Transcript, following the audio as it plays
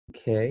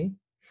Okay,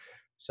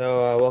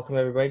 so welcome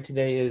everybody.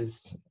 Today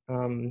is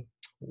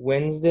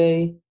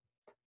Wednesday.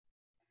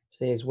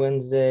 Today is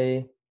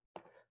Wednesday,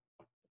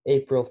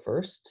 April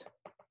 1st.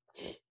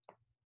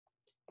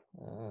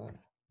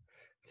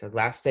 So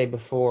last day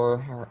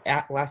before, or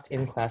last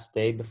in-class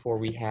day before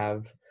we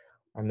have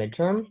our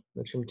midterm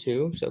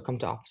 2. So come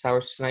to office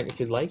hours tonight if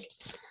you'd like.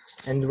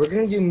 And we're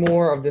going to do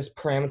more of this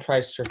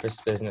parametrized surface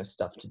business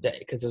stuff today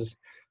because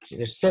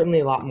there's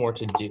certainly a lot more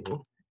to do.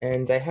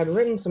 And I had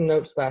written some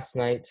notes last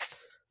night.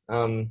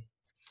 And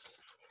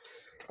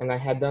I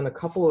had done a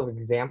couple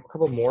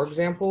more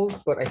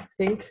examples, but I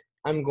think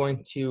I'm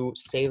going to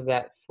save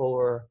those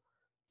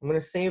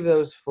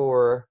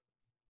for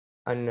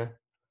a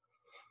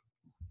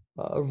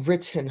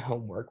written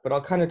homework, but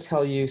I'll kind of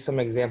tell you some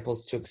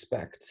examples to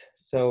expect.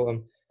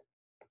 So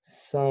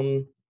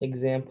some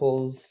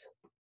examples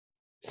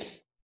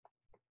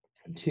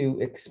to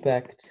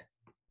expect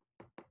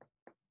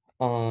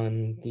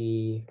on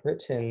the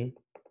written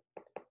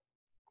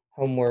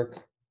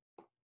homework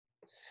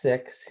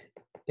 6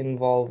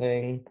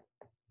 involving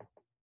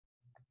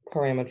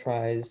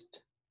parametrized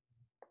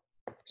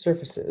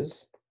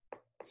surfaces.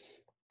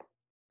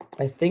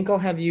 I think I'll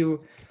have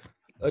you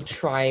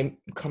try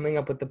coming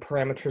up with the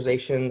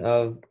parametrization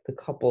of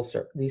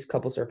these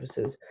couple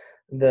surfaces.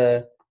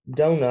 The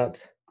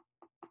donut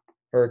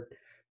or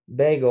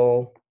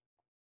bagel,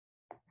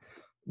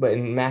 but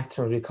in math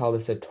terms we call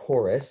this a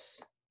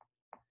torus.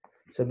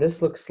 So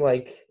this looks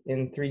like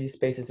in 3D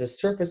space it's a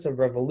surface of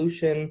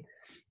revolution,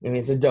 and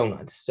it's a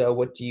donut. So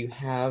what do you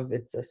have?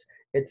 It's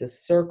a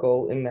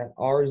circle in that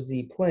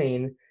RZ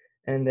plane,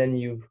 and then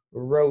you've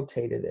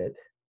rotated it.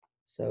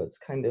 So it's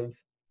kind of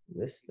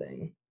this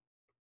thing.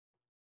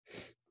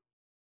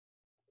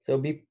 So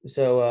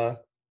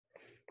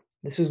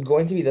this was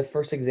going to be the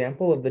first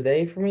example of the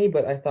day for me,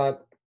 but I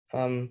thought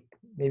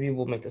maybe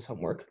we'll make this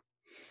homework.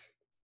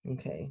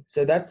 Okay,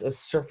 so that's a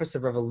surface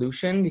of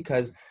revolution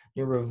because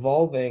you're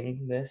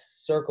revolving this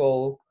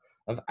circle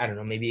of, I don't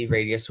know, maybe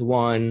radius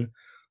 1,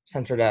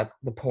 centered at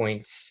the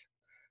point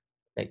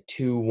like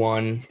 2,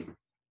 1,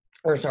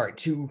 or sorry,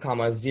 2,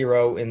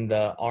 0 in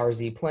the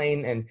RZ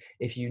plane. And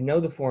if you know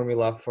the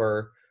formula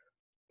for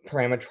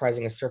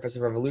parametrizing a surface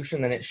of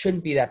revolution, then it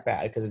shouldn't be that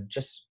bad because it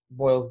just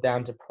boils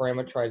down to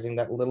parametrizing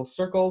that little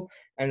circle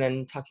and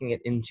then tucking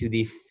it into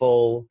the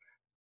full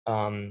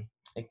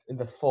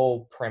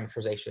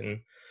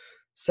parametrization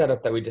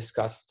setup that we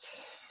discussed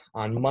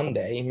on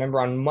Monday. Remember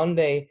on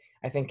Monday,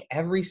 I think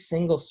every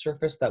single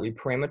surface that we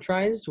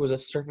parametrized was a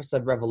surface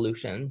of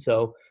revolution.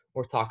 So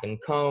we're talking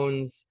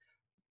cones,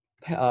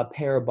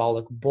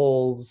 parabolic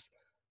bowls,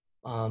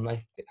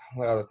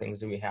 what other things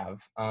do we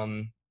have?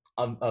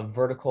 A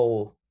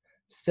vertical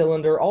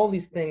cylinder. All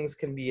these things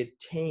can be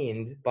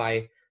attained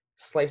by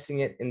slicing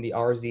it in the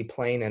RZ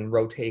plane and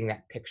rotating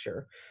that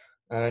picture.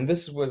 And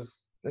this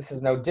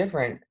is no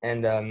different.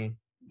 And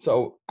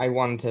so I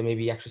wanted to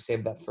maybe actually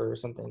save that for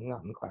something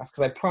not in class,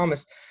 because I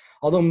promise,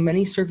 although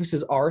many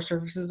surfaces are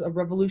surfaces of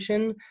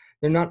revolution,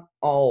 they're not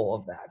all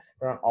of that.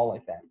 They're not all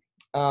like that.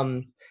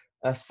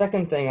 A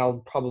second thing I'll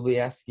probably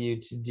ask you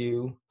to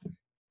do,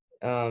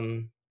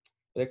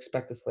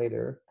 expect this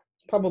later,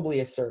 it's probably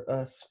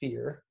a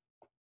sphere.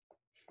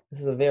 This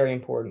is a very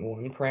important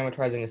one,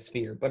 parametrizing a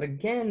sphere. But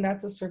again,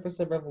 that's a surface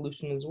of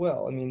revolution as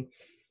well. I mean,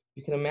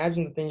 you can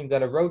imagine the thing you've got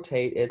to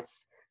rotate.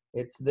 It's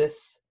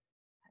this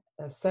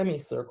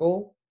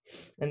semicircle,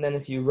 and then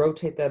if you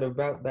rotate that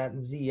about that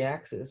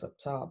z-axis up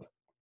top,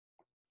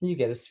 you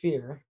get a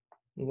sphere.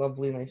 A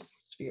lovely, nice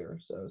sphere.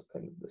 So it's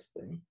kind of this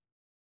thing.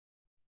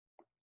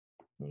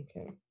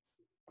 Okay.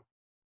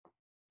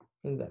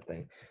 And that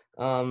thing.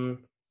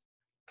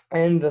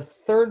 And the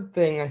third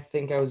thing I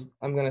think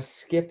I'm gonna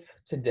skip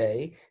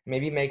today,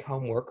 maybe make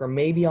homework, or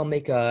maybe I'll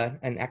make an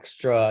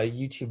extra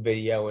YouTube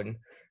video and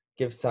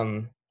give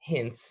some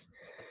hints,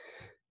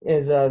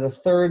 is the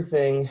third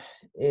thing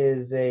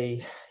is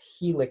a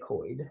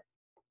helicoid.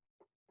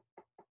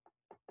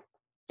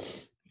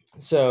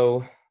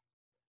 So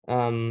a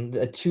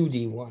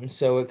 2D one.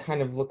 So it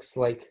kind of looks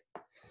like,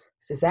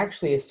 it's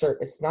actually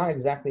it's not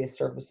exactly a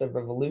surface of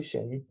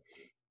revolution,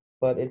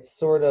 but it's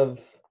sort of,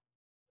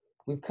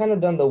 we've kind of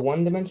done the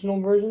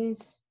one-dimensional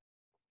versions,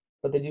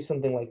 but they do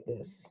something like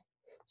this.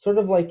 Sort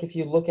of like if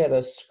you look at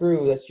a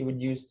screw that you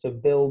would use to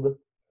build,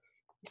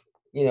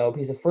 a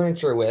piece of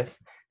furniture with,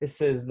 this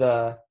is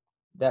that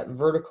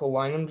vertical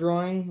line I'm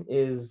drawing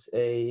is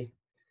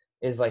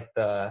like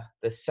the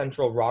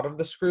central rod of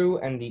the screw,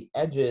 and the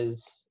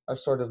edges are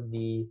sort of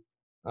the,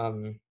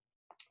 I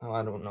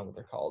don't know what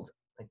they're called,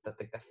 like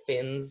the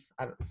fins.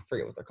 I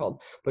forget what they're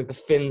called, but like the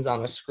fins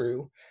on a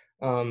screw,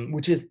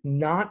 which is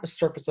not a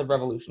surface of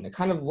revolution. It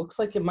kind of looks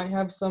like it might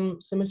have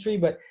some symmetry,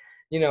 but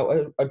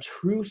a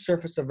true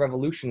surface of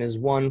revolution is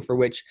one for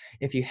which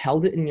if you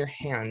held it in your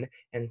hand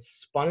and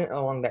spun it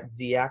along that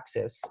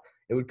z-axis,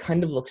 it would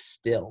kind of look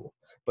still.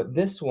 But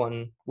this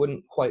one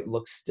wouldn't quite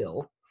look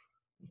still.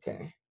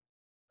 Okay.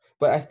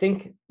 But I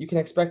think you can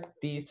expect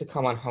these to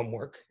come on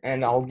homework,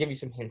 and I'll give you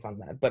some hints on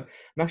that. But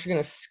I'm actually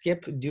going to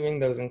skip doing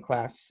those in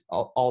class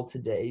all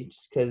today,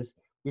 just because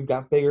we've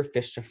got bigger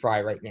fish to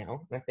fry right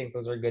now. And I think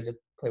those are good to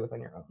play with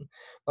on your own.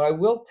 But I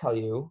will tell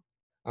you,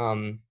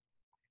 I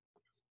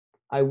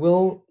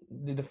will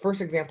do the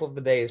first example of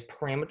the day is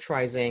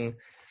parametrizing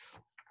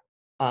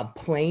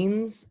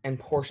planes and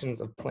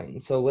portions of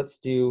planes. So let's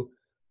do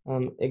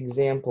another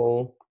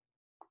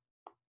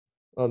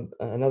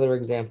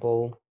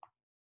example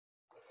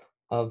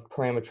of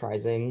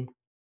parametrizing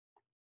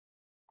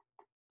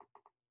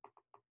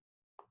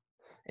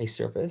a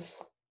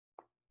surface.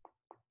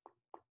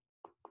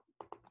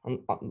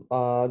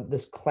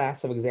 This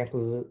class of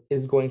examples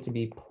is going to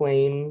be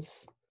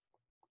planes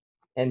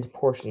and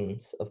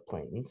portions of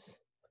planes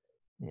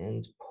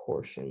and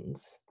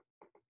portions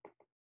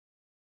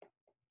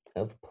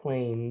of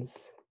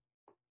planes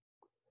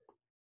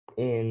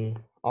in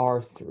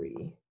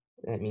R3.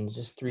 That means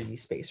just 3D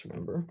space,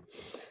 remember.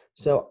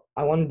 So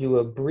I want to do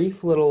a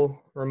brief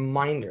little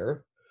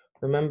reminder.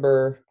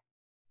 Remember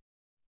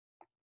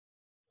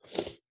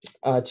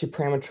to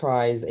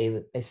parameterize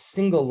a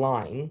single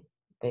line,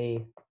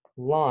 a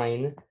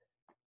line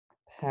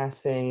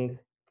passing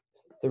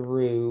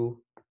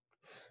through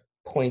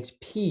point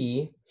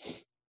P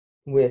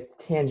with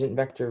tangent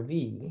vector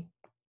V.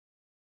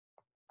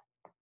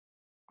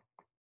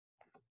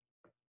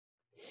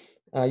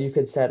 You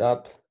could set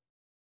up,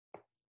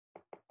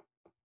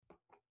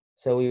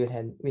 so we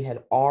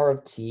had R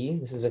of T.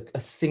 This is a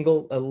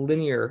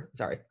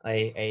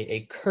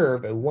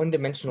curve, a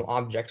one-dimensional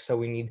object. So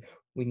we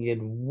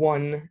needed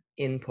one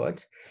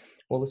input.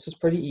 Well, this was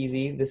pretty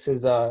easy. This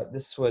is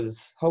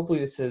hopefully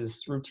this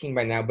is routine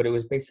by now, but it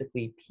was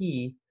basically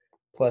P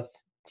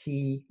plus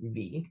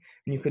TV.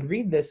 And you could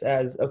read this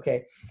as,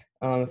 okay,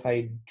 if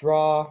I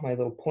draw my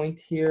little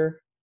point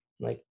here,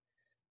 like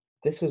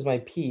this was my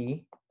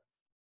P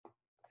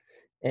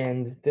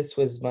and this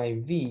was my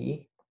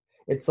V,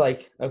 it's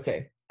like,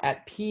 okay,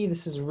 at P,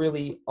 this is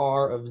really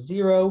R of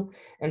 0.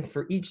 And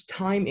for each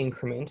time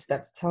increment,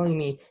 that's telling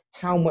me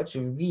how much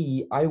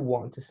V I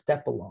want to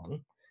step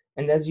along.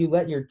 And as you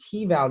let your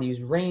T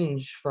values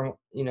range from,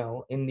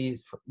 in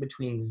these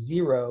between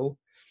 0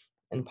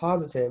 and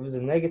positives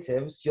and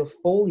negatives, you'll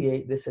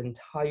foliate this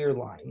entire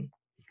line.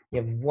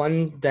 You have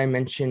one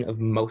dimension of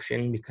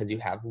motion because you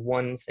have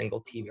one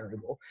single T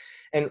variable.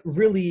 And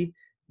really,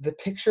 the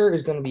picture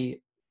is going to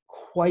be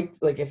quite,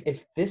 like,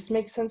 if this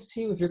makes sense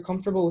to you, if you're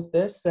comfortable with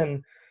this,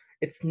 then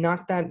it's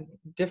not that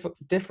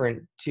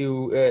different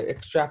to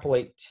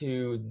extrapolate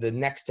to the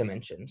next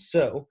dimension.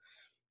 So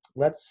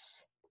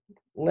let's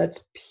what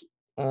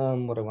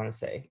do I want to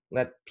say?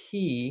 Let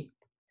P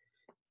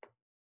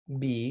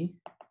be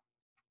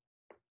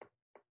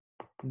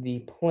the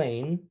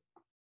plane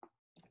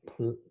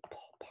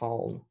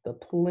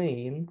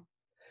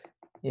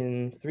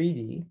in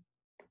 3D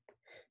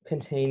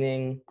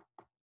containing,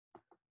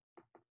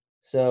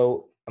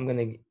 so I'm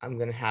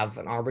gonna have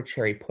an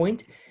arbitrary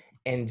point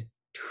and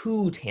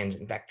two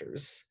tangent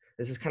vectors.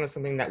 This is kind of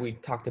something that we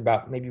talked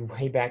about maybe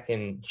way back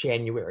in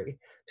January.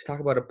 To talk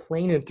about a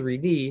plane in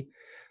 3D,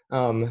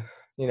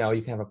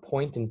 you can have a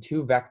point and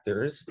two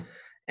vectors.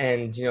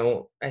 And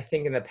I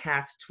think in the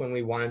past, when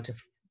we wanted to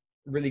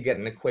really get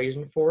an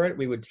equation for it,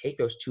 we would take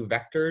those two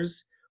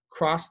vectors,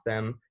 cross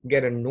them,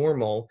 get a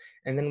normal,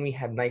 and then we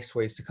had nice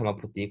ways to come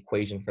up with the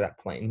equation for that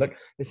plane. But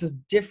this is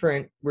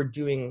different. We're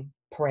doing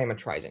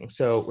parametrizing.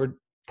 So we're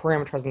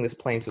parametrizing this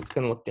plane, so it's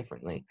going to look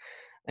differently.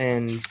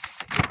 And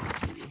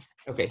let's see.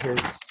 Okay, here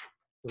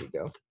we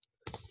go.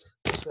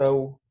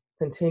 So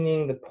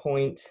continuing the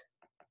point,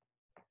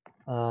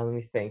 let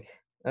me think.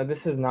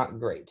 This is not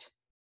great.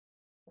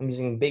 I'm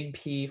using big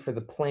P for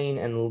the plane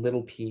and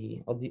little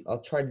p.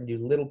 I'll try to do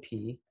little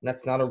p.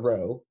 That's not a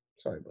row.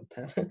 Sorry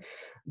about that.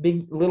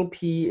 Little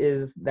p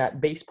is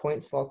that base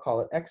point, so I'll call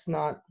it x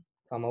naught,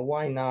 comma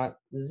y naught,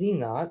 z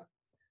naught.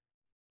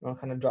 I'll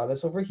kind of draw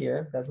this over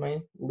here. That's my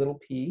little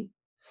p.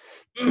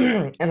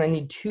 And I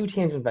need two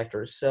tangent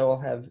vectors. So I'll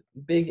have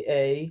big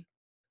A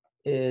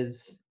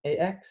is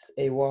ax,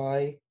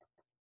 ay,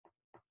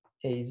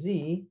 az.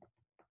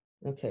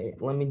 Okay,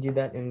 let me do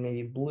that in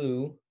maybe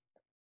blue.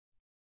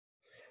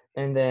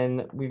 And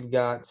then we've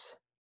got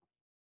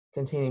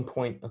containing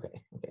point,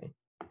 okay.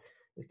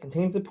 It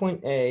contains the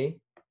point A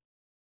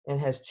and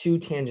has two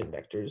tangent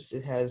vectors.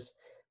 It has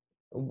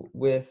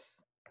with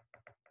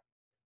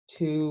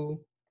two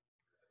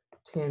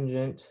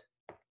tangent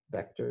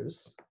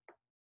vectors,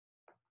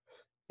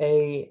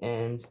 A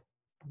and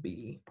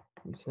B.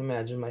 You can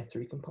imagine my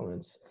three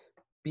components,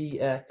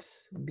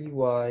 bx,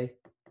 by,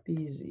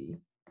 bz.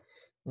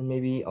 And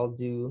maybe I'll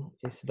do,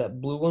 okay, so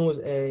that blue one was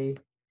A.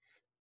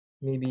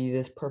 Maybe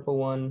this purple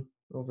one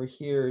over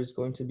here is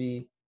going to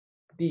be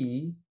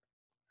B.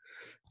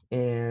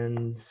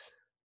 And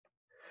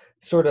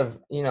sort of,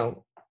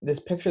 this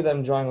picture that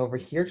I'm drawing over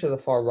here to the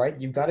far right,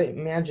 you've got to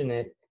imagine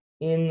it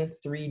in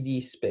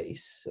 3D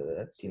space. So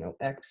that's,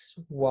 X,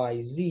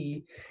 Y,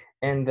 Z.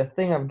 And the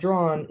thing I've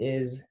drawn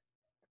is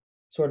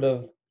sort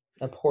of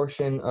a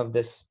portion of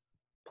this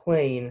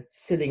plane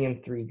sitting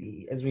in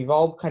 3D. As we've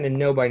all kind of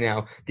know by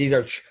now, these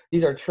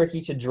are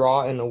tricky to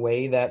draw in a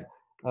way that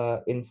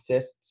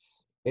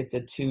insists it's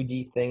a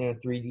 2D thing in a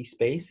 3D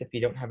space if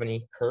you don't have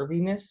any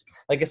curviness.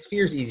 Like a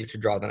sphere is easier to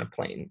draw than a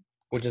plane,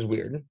 which is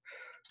weird,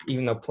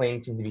 even though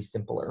planes seem to be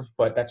simpler,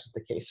 but that's just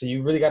the case. So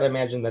you really got to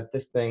imagine that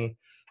this thing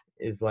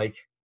is like,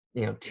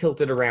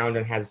 tilted around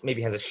and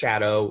maybe has a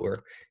shadow,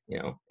 or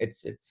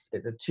it's a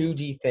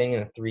 2D thing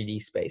in a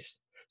 3D space.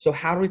 So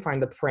how do we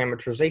find the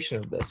parameterization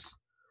of this?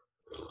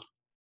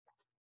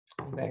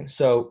 Okay,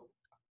 so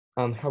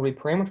how we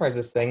parameterize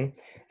this thing,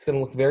 it's going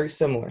to look very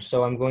similar.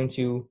 So I'm going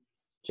to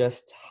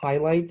just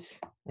highlight.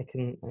 I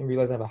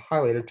realize I have a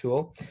highlighter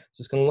tool. So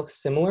it's going to look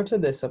similar to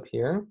this up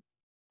here,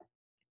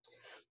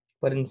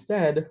 but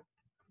instead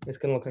it's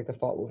going to look like the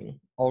following.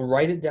 I'll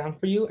write it down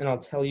for you and I'll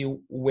tell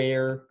you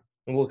where,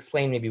 and we'll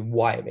explain maybe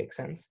why it makes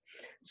sense.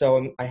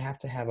 So I have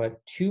to have a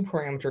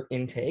 2-parameter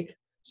intake,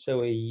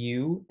 so a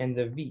u and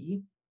a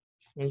v.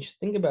 And you should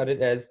think about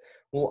it as,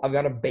 well, I've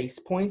got a base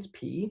point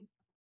p.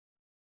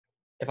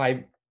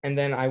 And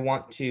then I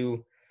want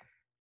to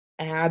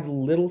add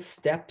little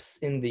steps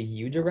in the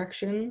u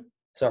direction,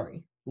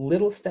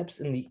 little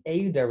steps in the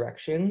a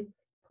direction,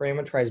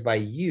 parameterized by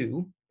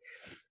u,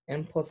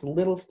 and plus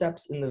little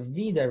steps in the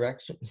v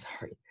direction,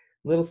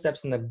 little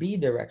steps in the b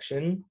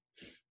direction,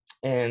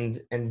 and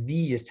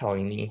v is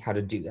telling me how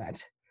to do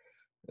that.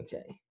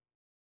 Okay.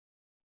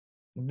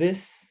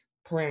 This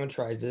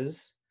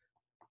parameterizes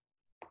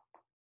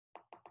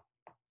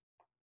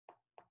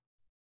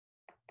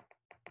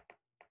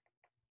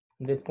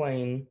the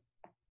plane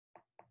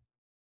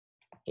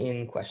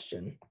in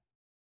question.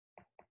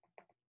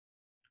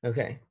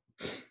 Okay,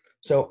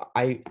 so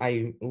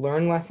I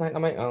learned last night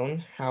on my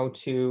own how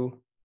to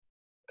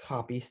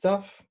copy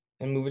stuff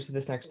and move it to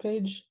this next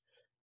page.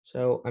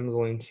 So I'm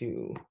going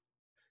to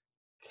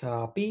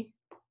copy,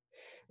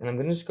 and I'm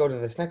going to just go to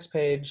this next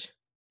page,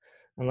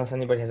 unless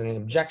anybody has any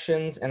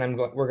objections, and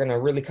we're going to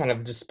really kind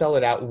of just spell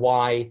it out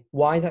why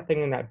that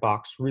thing in that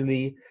box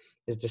really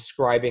is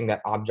describing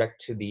that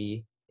object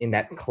in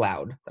that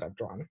cloud that I've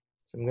drawn.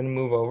 So I'm going to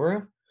move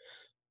over.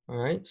 All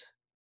right.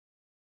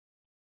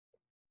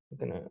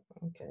 Okay, come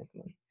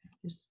on.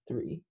 Here's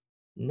 3.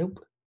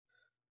 Nope.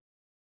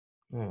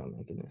 Oh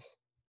my goodness.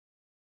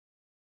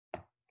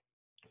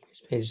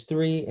 Here's page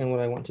 3, and what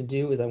I want to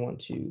do is I want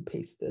to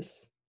paste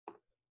this.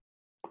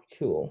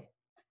 Cool.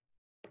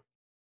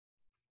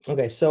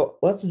 Okay, so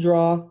let's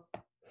draw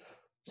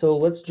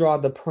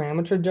the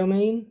parameter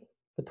domain.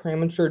 The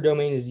parameter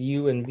domain is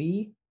u and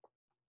v.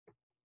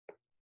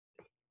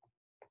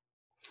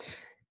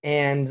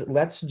 And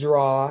let's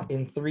draw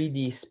in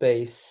 3D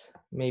space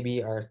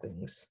maybe our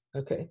things.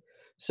 Okay,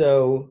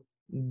 so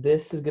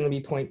this is going to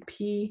be point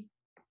P,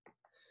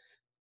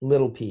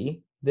 little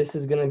p. This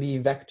is going to be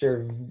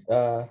vector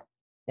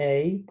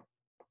A.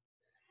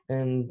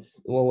 And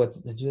well,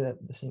 did you have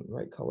the same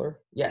right color?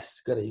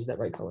 Yes, good. I used that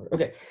right color.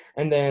 Okay,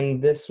 and then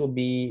this will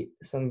be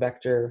some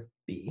vector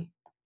B.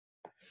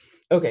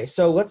 Okay,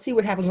 so let's see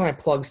what happens when I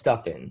plug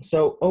stuff in.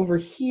 So over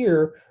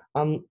here,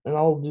 and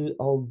I'll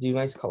do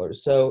nice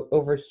colors. So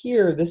over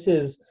here,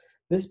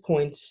 this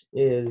point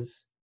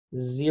is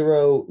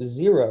 0,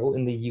 0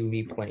 in the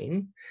UV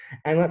plane,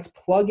 and let's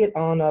plug it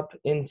on up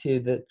into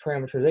the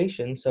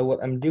parameterization. So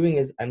what I'm doing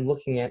is I'm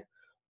looking at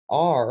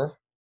R.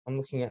 I'm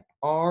looking at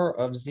R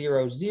of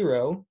 0,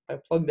 0. I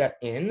plug that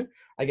in,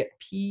 I get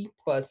P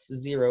plus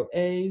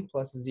 0A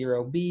plus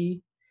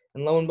 0B,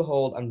 and lo and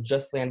behold, I'm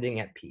just landing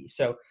at P.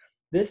 So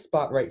this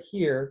spot right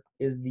here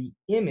is the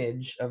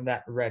image of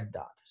that red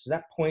dot. So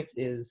that point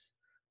is,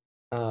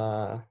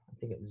 I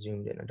think it's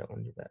zoomed in. I don't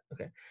want to do that.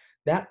 Okay.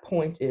 That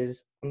point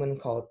is, I'm going to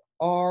call it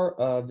R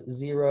of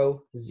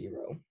 0,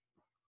 0.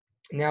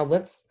 Now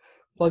let's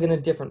plug in a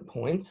different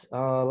point.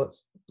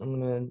 Let's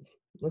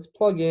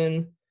plug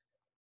in,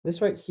 this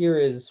right here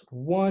is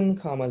 1,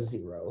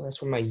 0.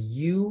 That's where my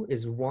u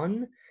is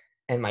 1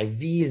 and my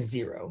v is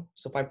 0.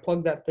 So if I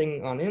plug that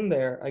thing on in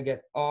there, I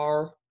get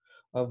R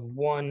of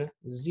 1,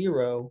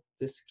 0.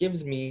 This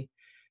gives me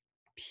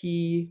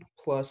P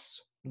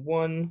plus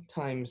 1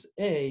 times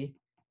A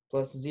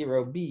plus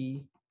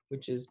 0B,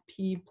 which is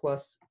P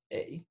plus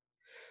A.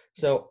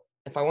 So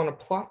if I want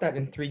to plot that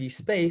in 3D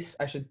space,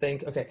 I should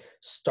think, okay,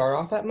 start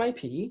off at my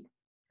P,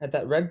 at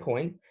that red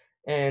point,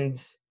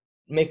 and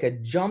make a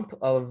jump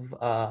of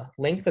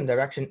length and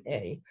direction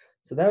A.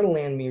 So that'll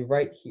land me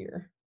right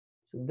here.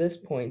 So this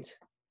point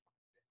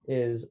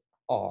is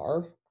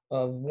R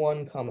of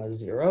 1,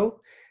 0.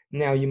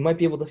 Now you might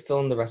be able to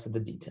fill in the rest of the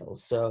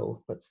details.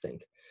 So let's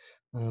think.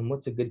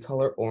 What's a good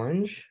color?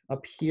 Orange.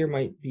 Up here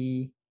might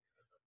be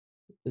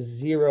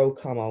 0,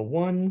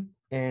 1.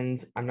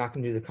 And I'm not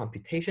going to do the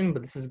computation,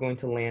 but this is going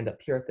to land up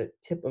here at the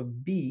tip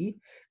of B,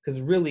 because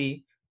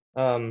really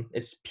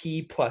it's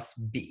P plus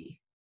B.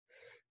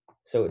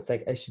 So it's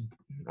like I should,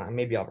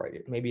 maybe I'll write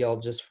it. Maybe I'll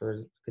just,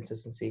 for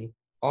consistency,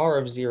 R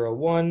of 0,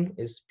 1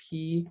 is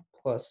P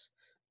plus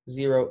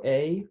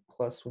 0A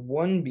plus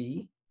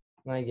 1B,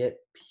 and I get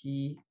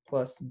P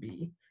plus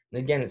B. And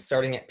again, it's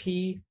starting at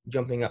P,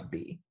 jumping up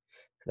B.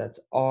 So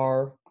that's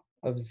R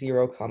of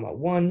 0,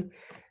 1.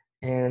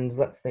 And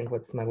let's think,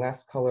 what's my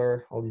last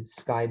color? I'll do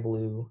sky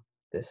blue.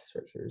 This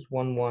right here is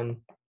 1, 1.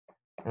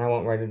 and I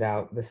won't write it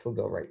out. This will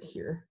go right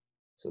here.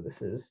 So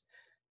this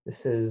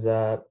is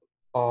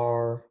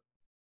r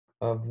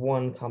of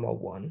 1 comma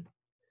 1.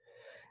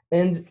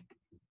 And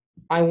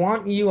I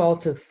want you all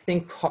to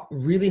think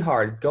really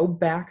hard. Go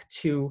back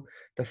to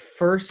the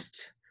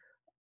first,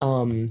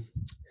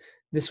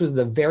 this was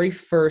the very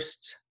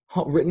first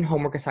written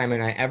homework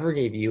assignment I ever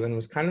gave you, and it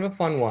was kind of a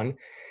fun one.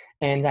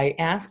 And I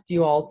asked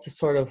you all to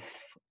sort of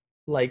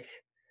like,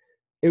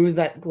 it was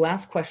that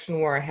last question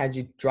where I had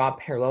you draw a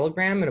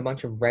parallelogram and a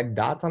bunch of red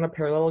dots on a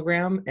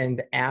parallelogram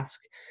and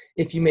ask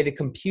if you made a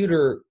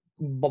computer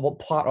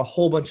plot a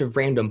whole bunch of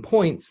random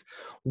points,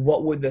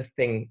 what would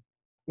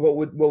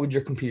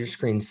your computer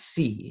screen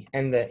see?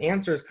 And the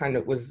answer is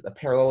was a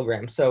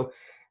parallelogram. So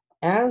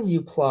as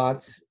you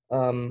plot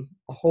a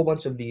whole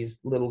bunch of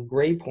these little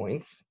gray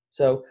points,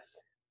 so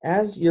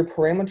as your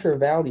parameter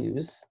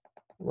values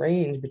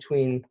range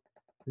between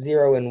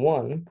 0 and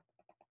 1,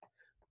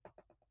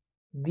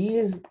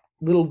 these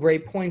little gray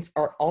points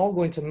are all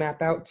going to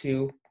map out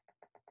to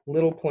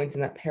little points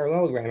in that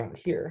parallelogram out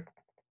here.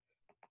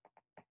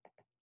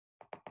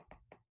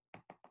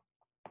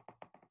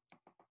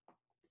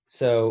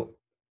 So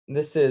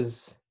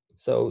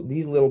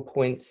these little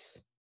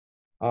points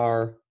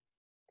are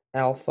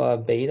alpha,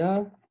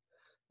 beta,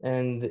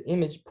 and the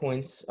image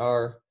points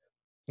are,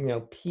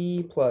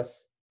 P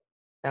plus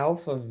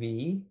alpha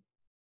V,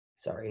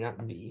 sorry,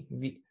 not V,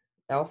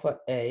 alpha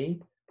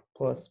A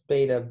plus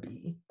beta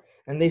B.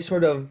 And they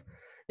sort of,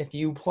 if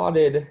you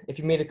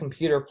made a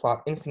computer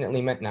plot not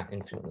infinitely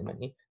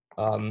many,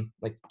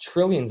 like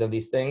trillions of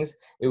these things,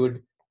 it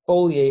would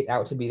foliate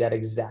out to be that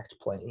exact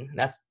plane.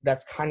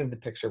 That's kind of the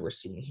picture we're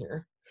seeing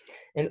here.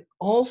 And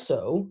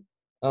also,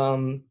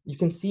 you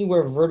can see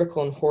where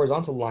vertical and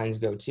horizontal lines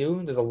go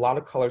to. There's a lot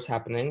of colors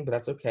happening, but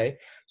that's okay.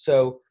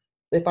 So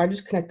if I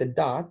just connect the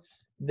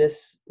dots,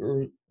 this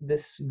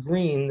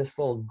green, this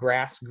little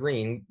grass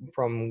green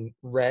from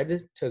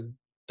red to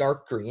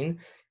dark green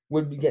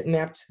would get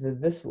mapped to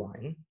this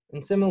line.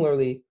 And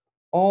similarly,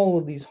 all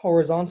of these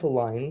horizontal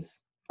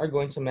lines are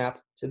going to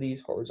map to these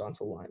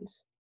horizontal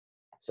lines.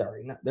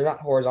 Sorry, they're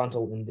not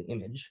horizontal in the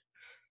image.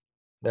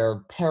 They're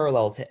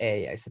parallel to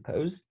A, I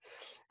suppose.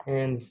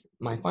 And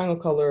my final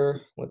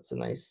color, how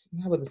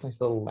about this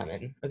nice little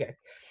lemon? Okay.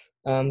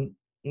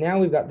 Now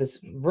we've got this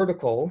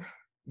vertical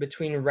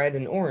between red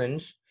and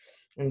orange,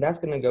 and that's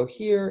going to go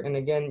here. And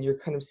again, you're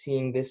kind of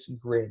seeing this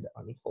grid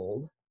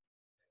unfold.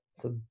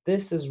 So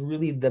this is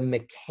really the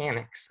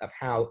mechanics of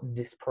how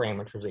this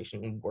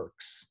parameterization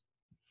works.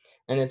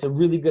 And it's a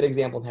really good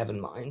example to have in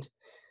mind.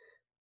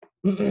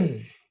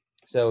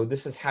 So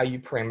this is how you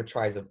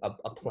parameterize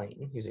a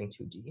plane using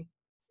 2D.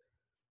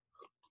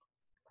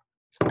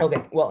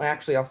 Okay, well,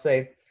 actually, I'll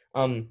say,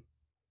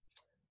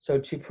 so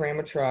to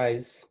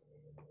parameterize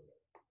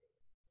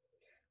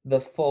the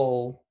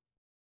full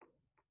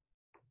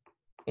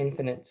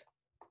infinite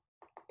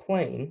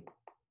plane,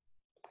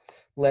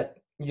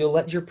 you'll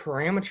let your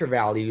parameter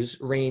values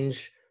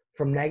range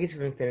from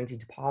negative infinity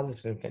to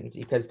positive infinity.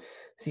 Because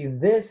see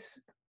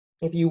this,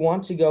 if you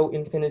want to go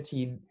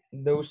infinity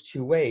those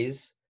two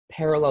ways,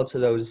 parallel to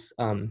those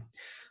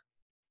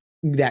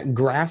that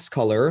grass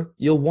color,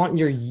 you'll want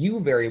your u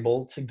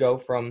variable to go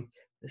from,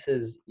 this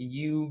is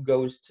u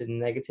goes to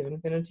negative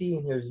infinity,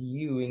 and here's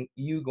u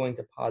going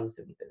to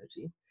positive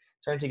infinity.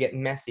 It's starting to get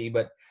messy,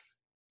 but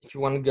if you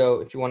want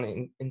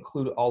to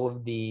include all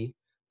of the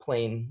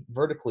plane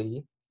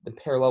vertically, the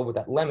parallel with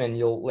that lemon,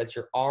 you'll let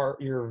your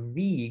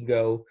v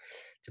go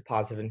to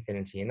positive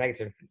infinity and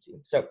negative infinity.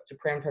 So to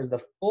parameterize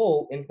the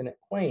full infinite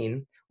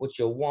plane, what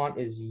you'll want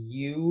is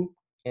u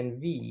and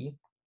v.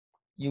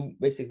 You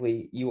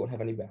won't have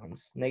any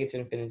bounds.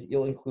 Negative infinity,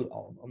 you'll include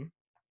all of them.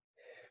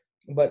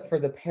 But for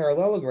the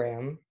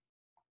parallelogram,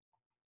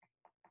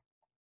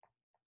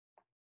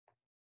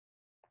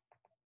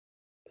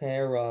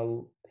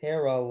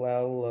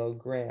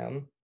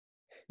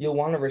 you'll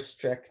want to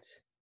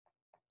restrict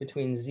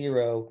between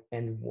 0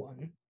 and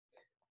 1.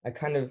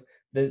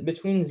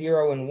 Between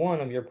 0 and 1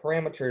 of your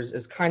parameters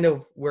is kind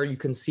of where you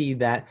can see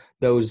that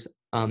those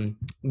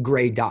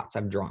gray dots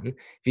I've drawn.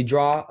 If you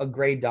draw a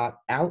gray dot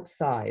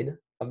outside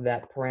of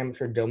that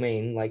parameter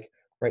domain, like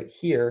right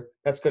here,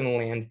 that's going to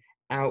land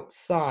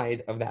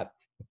outside of that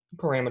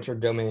parameter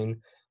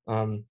domain,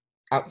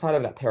 outside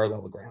of that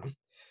parallelogram.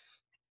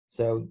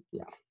 So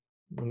yeah,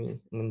 I'm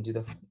going to do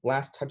the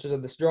last touches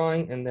of this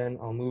drawing, and then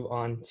I'll move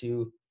on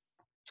to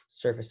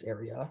surface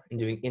area and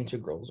doing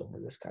integrals over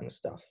this kind of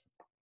stuff.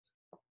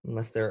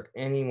 Unless there are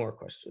any more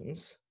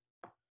questions.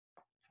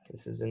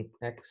 This is an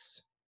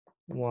X,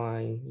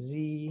 Y,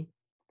 Z.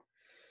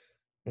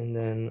 And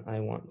then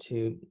I want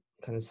to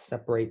kind of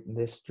separate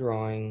this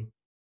drawing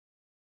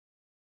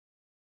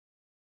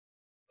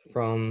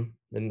from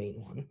the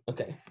main one.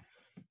 Okay,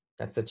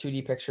 that's the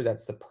 2D picture.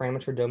 That's the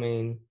parameter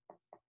domain.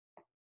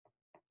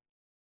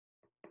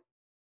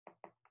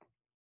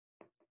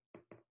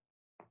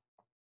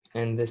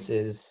 And this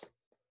is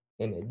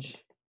image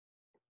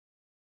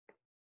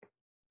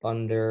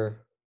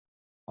under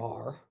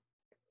R.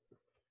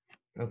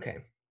 Okay,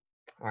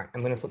 all right,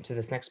 I'm going to flip to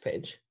this next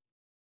page.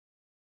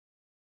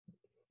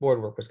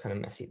 board work was kind of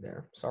messy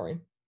there. Sorry.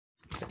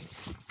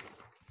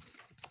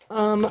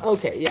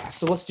 Okay, yeah.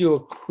 So let's do a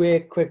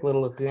quick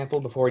little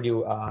example before we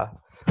do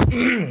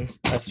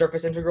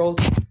surface integrals.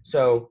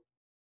 So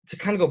to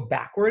kind of go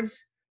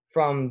backwards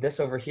from this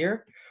over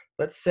here,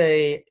 let's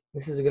say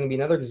this is going to be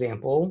another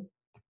example.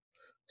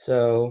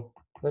 So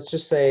let's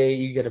just say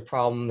you get a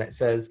problem that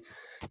says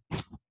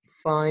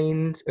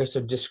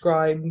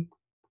describe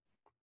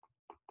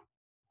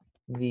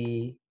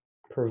the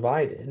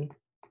provided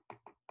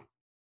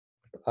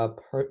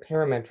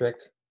parametric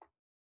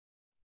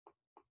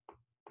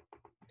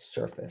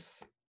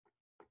surface.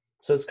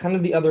 So it's kind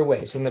of the other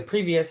way. So in the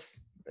previous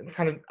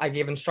I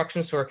gave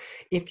instructions for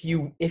if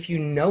you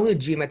know the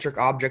geometric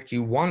object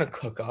you want to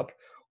cook up,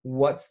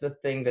 what's the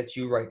thing that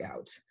you write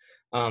out?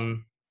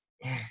 And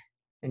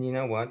you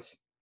know what?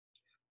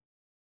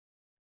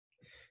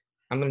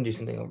 I'm gonna do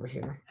something over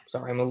here.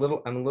 Sorry, I'm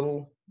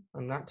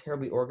not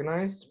terribly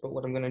organized, but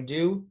what I'm gonna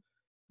do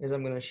is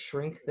I'm gonna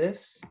shrink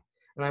this,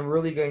 and I'm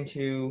really gonna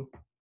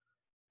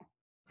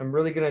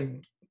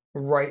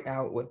write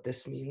out what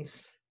this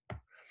means.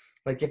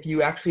 Like if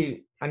you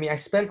actually, I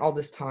spent all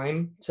this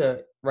time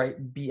to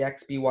write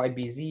bx, by,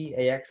 bz,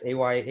 ax,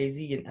 ay, az,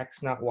 and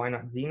x naught, y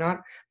naught, z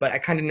naught, but I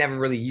kind of never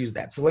really used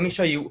that. So let me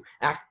show you,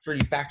 after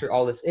you factor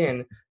all this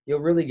in, you'll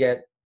really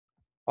get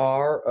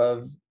r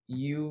of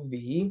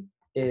uv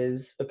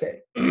is, okay,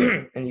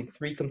 I need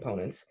three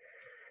components.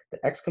 The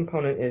x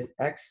component is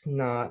x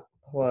naught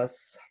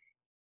plus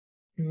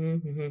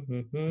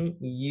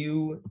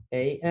u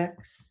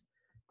ax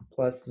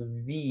plus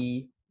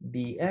v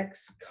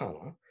bx,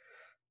 comma,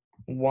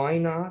 y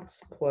naught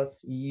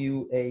plus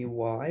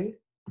uay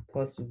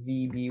plus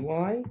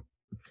vby.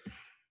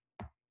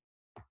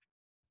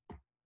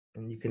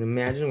 And you can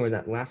imagine where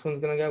that last one's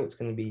going to go. It's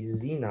going to be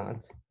z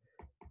naught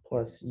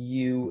plus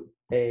uaz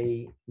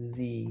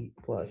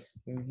plus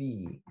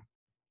vbz.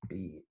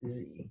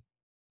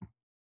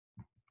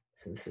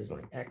 So this is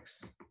my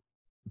x.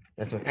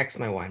 That's my x,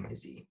 my y, my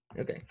z.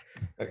 Okay.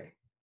 I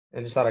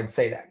just thought I'd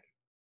say that.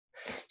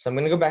 So I'm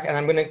going to go back and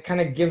I'm going to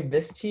kind of give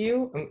this to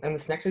you. And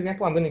this next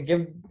example, I'm going to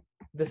give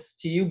this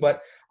to you,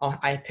 but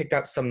I picked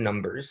out some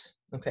numbers.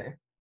 Okay.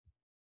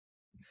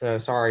 So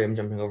sorry, I'm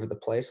jumping over the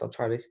place. I'll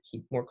try to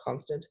keep more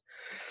constant.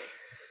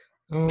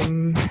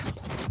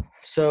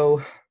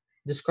 So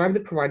describe the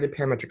provided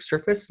parametric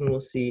surface, and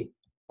we'll see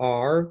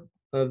R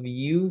of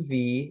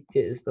UV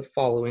is the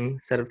following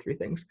set of three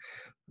things.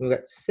 We've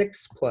got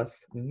 6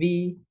 plus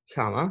V,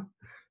 comma,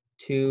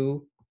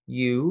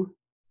 2U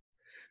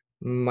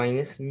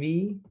minus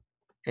V,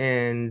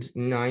 and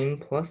 9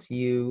 plus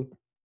U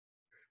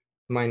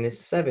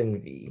minus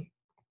 7V.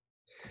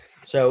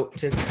 So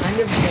to kind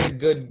of get a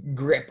good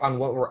grip on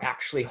what we're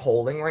actually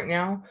holding right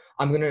now,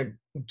 I'm going to,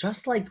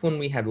 just like when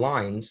we had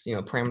lines,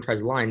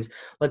 parameterized lines,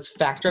 let's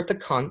factor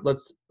out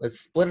let's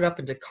split it up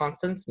into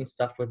constants and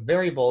stuff with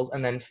variables,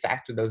 and then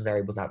factor those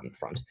variables out in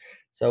front.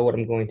 So what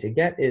I'm going to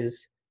get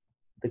is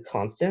the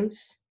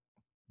constants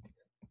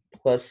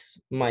plus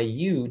my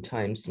u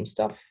times some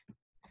stuff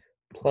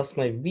plus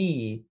my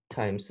v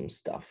times some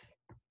stuff.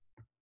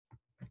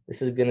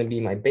 This is going to be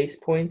my base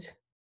point.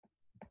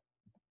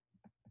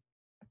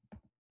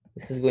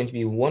 This is going to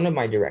be one of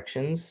my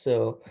directions,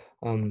 so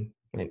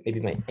maybe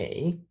my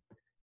A.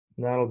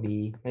 That'll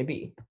be my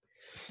B.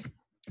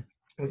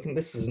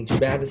 This isn't too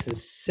bad. This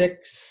is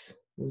 6,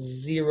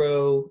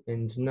 0,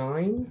 and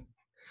 9.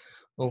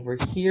 Over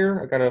here,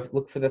 I gotta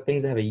look for the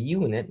things that have a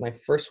U in it. My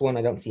first one,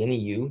 I don't see any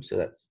U, so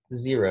that's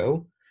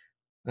 0.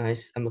 I'm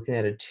looking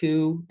at a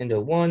 2 and a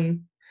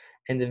 1,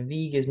 and the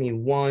V gives me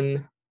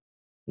 1,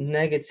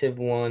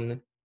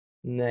 -1,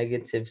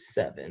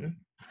 -7.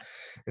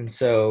 And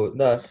so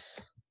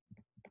thus,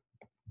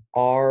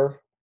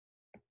 R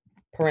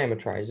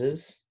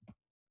parametrizes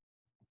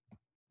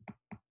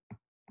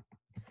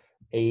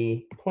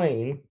a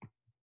plane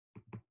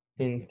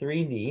in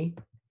 3D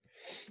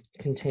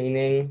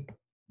containing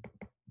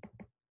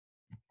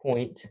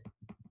point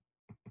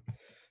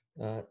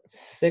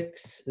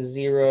 6,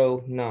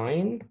 0,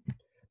 9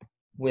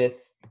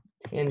 with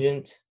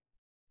tangent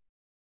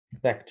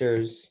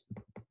vectors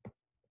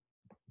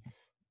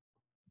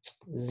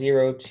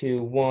 0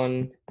 to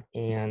 1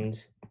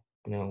 and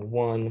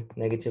 1,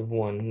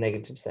 -1,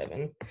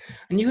 -7.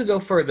 And you could go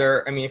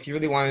further. If you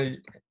really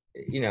wanted,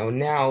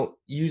 now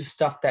use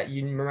stuff that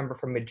you remember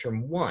from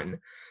midterm 1.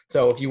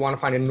 So if you want to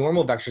find a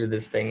normal vector to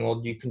this thing,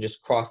 well, you can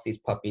just cross these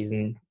puppies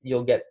and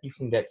you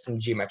can get some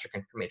geometric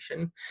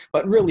information.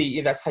 But really,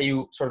 that's how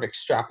you sort of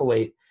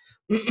extrapolate,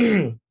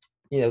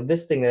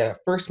 this thing that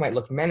at first might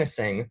look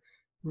menacing,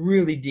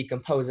 really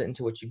decompose it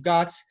into what you've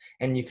got.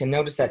 And you can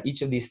notice that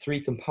each of these three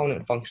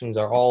component functions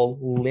are all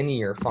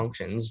linear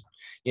functions.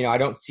 I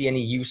don't see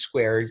any u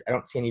squareds, I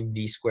don't see any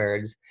v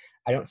squareds,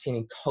 I don't see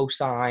any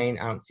cosine,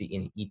 I don't see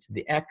any e to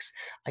the x.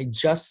 I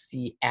just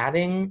see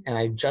adding, and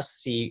I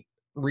just see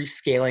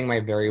rescaling my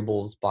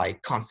variables by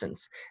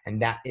constants,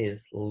 and that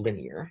is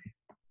linear.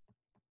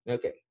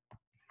 Okay,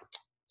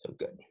 so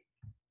good.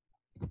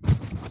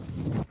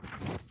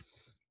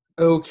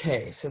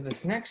 Okay, so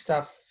this next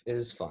stuff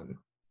is fun.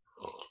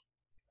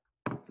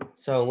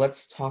 So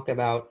let's talk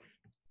about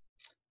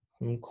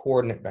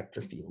coordinate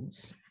vector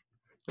fields,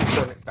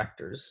 coordinate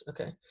vectors.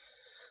 Okay.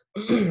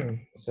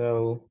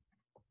 So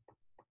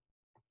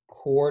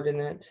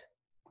coordinate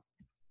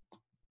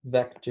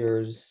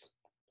vectors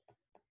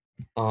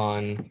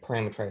on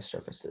parametrized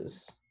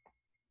surfaces.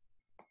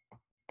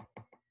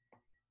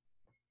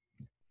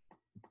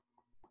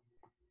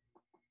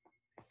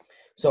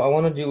 So I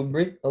want to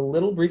do a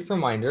little brief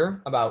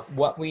reminder about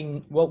what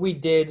we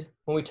did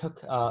when we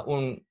took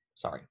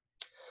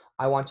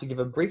I want to give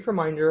a brief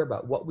reminder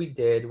about what we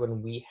did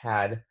when we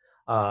had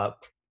a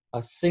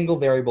single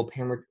variable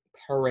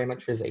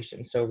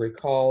parametrization. So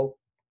recall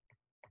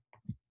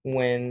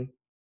when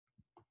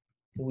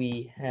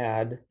we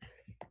had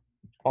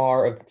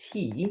r of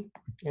t,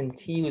 and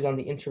t was on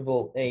the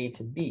interval a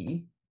to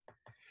b,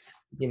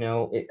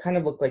 it kind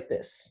of looked like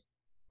this.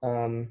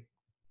 Here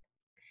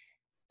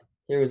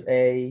was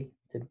a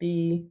to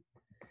b,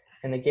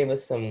 and it gave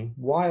us some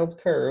wild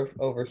curve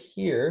over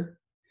here.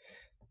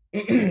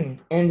 And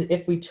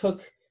if we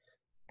took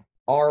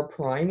r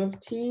prime of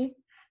t,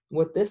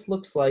 what this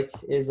looks like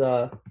is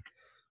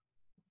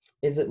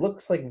it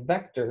looks like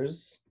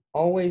vectors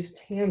always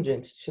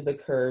tangent to the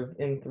curve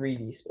in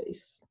 3D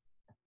space.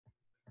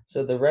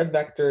 So the red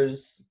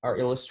vectors are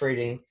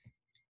illustrating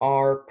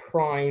r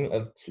prime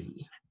of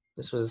t.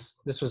 This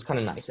was kind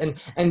of nice, and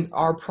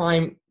r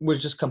prime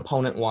was just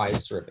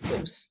component-wise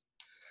derivatives.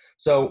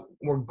 So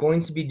we're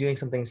going to be doing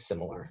something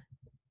similar.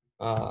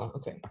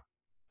 Okay.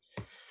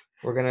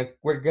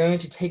 We're going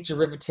to take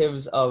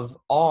derivatives of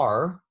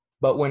r,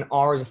 but when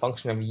r is a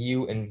function of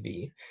u and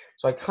v.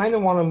 So I kind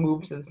of want to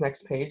move to this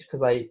next page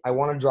because I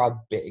want to draw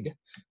big.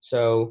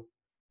 So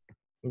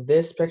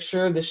this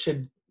picture, this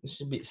should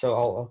be, so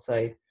I'll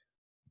say,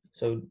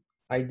 so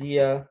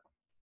idea,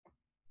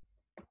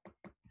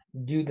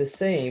 do the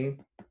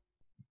same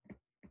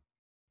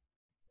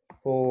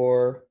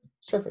for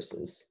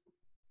surfaces.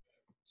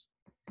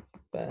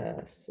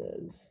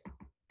 Surfaces.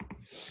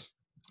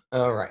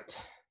 All right.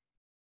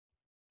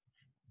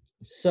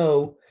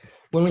 So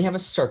when we have a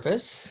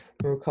surface,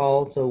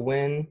 recall, so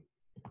when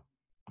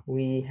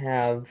we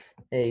have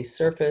a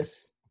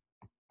surface,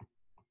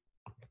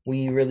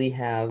 we really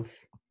have,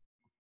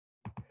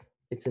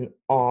 it's an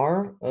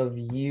R of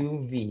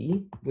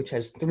UV, which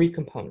has 3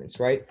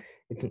 components, right?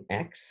 It's an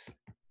X,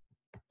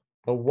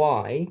 a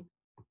Y,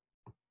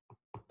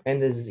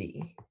 and a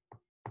Z.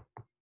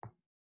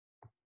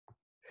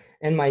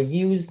 And my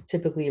U's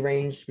typically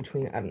range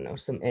between, I don't know,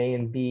 some A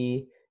and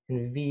B,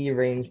 and V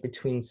range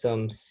between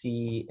some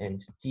C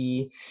and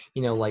D.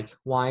 Like,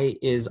 why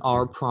is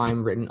R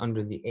prime written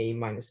under the A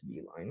minus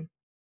B line?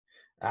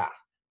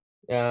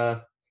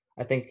 I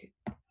think,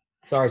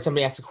 sorry,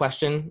 somebody asked a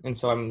question, and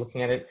so I'm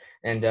looking at it,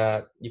 and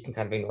you can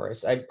kind of ignore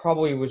it. I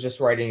probably was just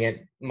writing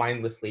it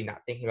mindlessly,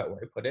 not thinking about where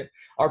to put it.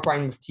 R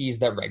prime of t is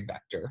that red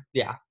vector.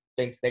 Yeah,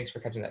 thanks for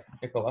catching that,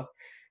 Nicola.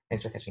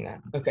 Thanks for catching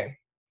that. Okay,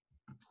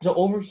 so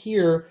over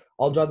here,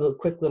 I'll draw the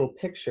quick little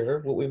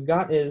picture. What we've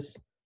got is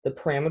the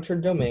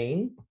parameter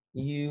domain,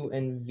 u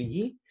and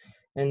v,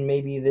 and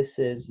maybe this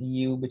is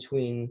u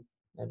between,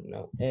 I don't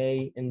know,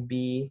 a and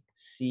b,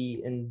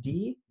 c and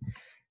d.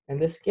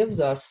 And this gives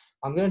us,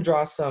 I'm going to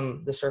draw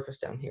the surface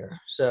down here.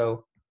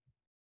 So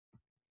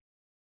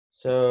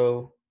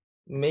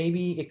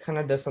maybe it kind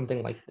of does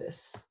something like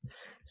this.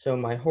 So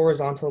my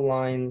horizontal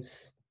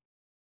lines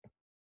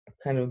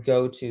kind of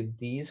go to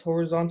these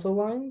horizontal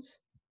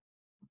lines.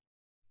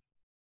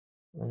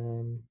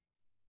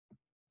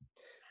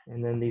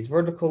 And then these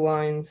vertical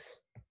lines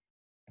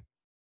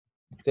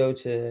go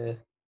to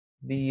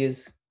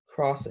these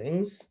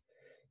crossings.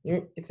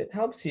 If it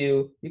helps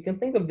you, you can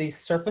think of these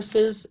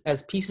surfaces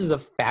as pieces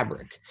of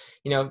fabric.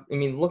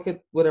 Look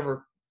at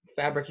whatever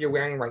fabric you're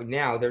wearing right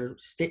now. They're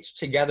stitched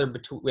together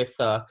with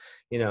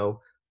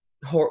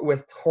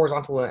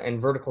horizontal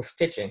and vertical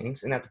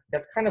stitchings, and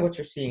that's kind of what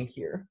you're seeing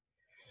here.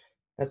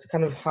 That's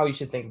kind of how you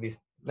should think of these.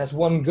 That's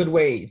one good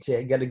way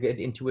to get a good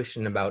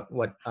intuition about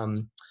what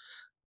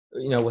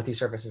what these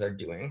surfaces are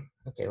doing.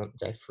 Okay,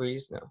 did I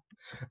freeze? No.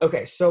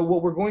 Okay, so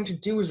what we're going to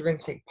do is we're going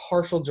to take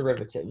partial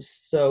derivatives.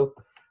 So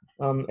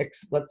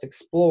let's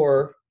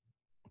explore.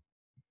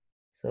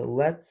 So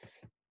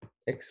let's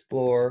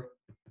explore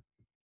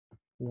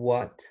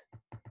what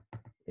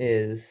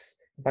is,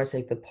 if I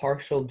take the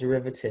partial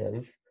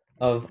derivative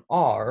of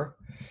r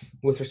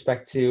with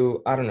respect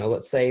to, I don't know,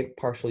 let's say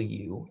partial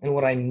u. And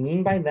what I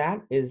mean by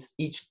that is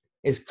each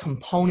is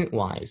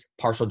component-wise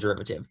partial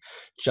derivative.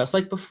 Just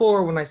like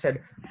before when I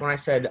said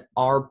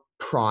r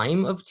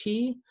prime of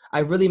t,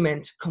 I really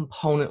meant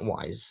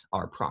component-wise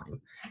r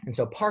prime. And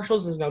so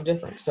partials is no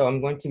different. So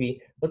I'm going to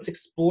be, let's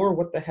explore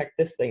what the heck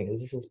this thing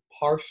is. This is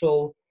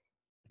partial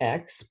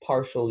x,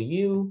 partial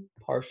u,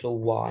 partial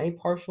y,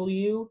 partial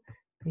u,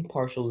 and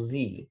partial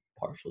z,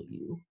 partial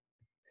u.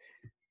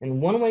 And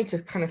one way to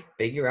kind of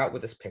figure out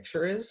what this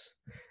picture is,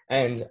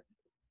 and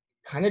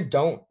kind of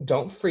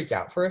don't freak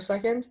out for a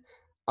second,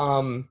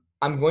 I'm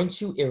going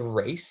to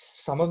erase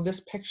some of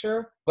this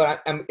picture,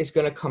 but it's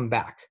going to come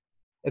back.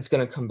 It's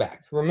going to come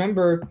back.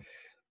 Remember,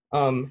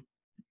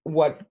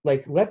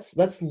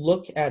 let's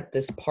look at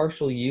this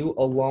partial u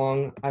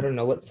along, I don't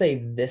know, let's say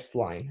this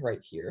line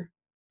right here.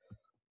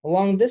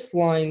 Along this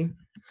line,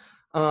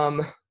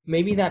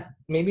 maybe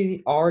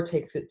the r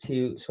takes it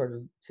to sort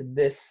of to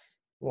this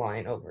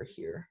line over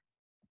here.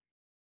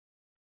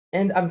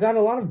 And I've got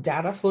a lot of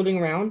data floating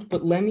around,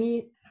 but let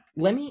me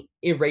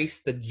erase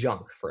the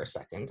junk for a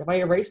second. If I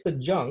erase the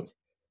junk,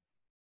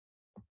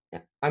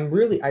 I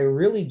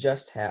really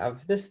just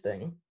have this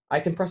thing. I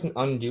can press an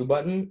undo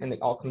button and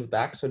it all comes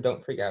back, so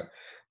don't freak out.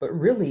 But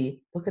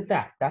really, look at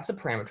that. That's a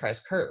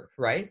parametrized curve,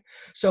 right?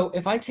 So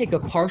if I take a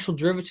partial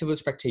derivative with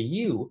respect to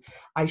u,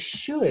 I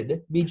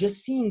should be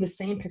just seeing the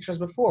same picture as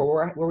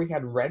before, where we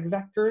had red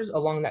vectors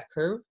along that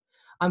curve.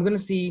 I'm going to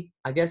see,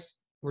 I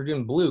guess we're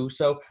doing blue,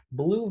 so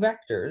blue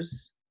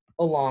vectors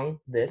along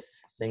this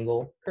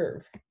single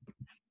curve.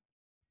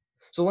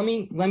 So let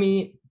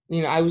me,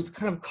 I was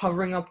kind of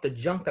covering up the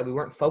junk that we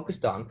weren't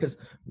focused on, because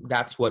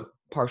that's what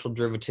partial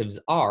derivatives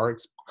are.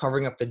 It's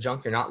covering up the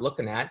junk you're not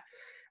looking at.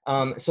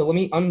 So let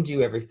me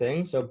undo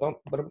everything. So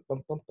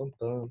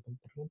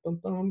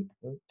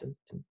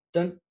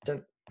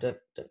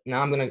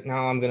now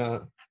I'm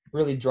gonna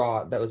really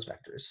draw those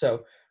vectors.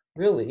 So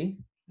really,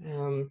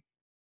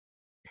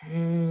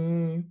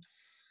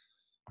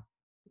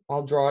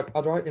 I'll draw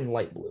it in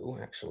light blue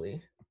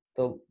actually.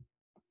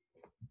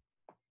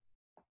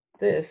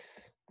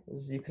 This,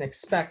 as you can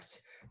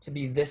expect, to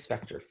be this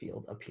vector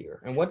field up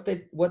here. And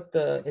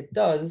it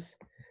does,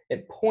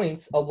 it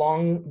points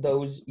along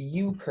those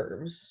u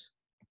curves.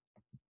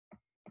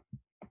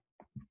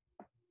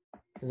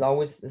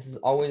 This is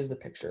always the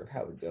picture of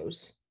how it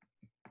goes.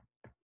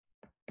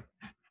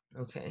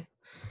 Okay.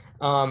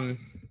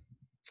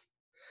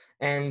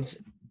 And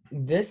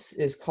this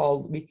is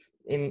called,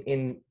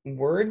 in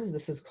words,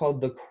 this is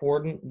called the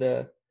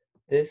coordinate,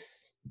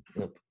 this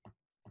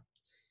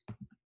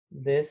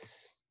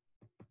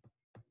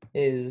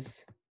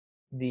is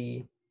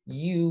the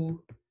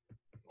u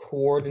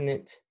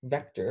coordinate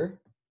vector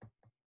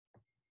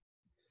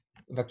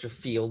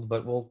field,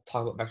 but we'll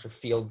talk about vector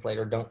fields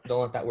later. Don't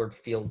let that word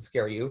field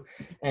scare you.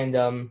 And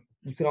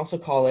you can also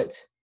call it,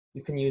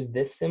 you can use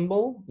this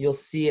symbol, you'll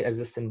see it as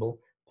this symbol,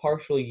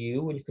 partial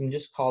u, and you can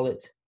just call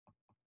it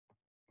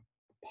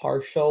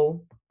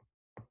partial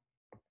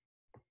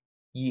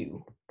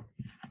u.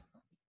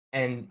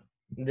 And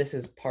this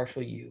is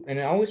partial u. And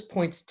it always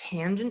points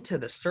tangent to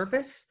the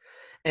surface,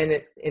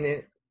 and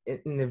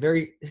in a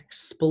very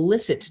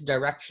explicit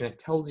direction. It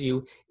tells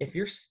you if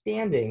you're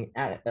standing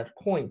at a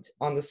point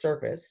on the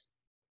surface,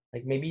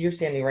 like maybe you're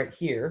standing right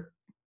here,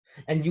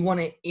 and you want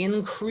to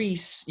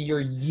increase your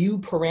u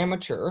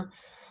parameter,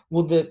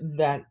 well,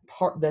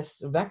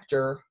 this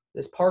vector,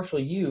 this partial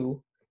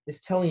u,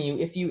 is telling you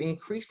if you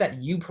increase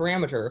that u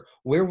parameter,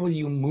 where will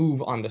you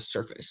move on the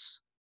surface?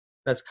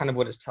 That's kind of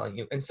what it's telling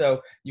you. And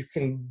so you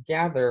can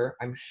gather,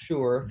 I'm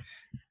sure,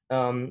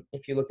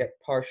 if you look at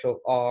partial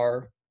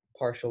r,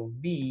 partial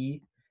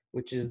v,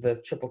 which is the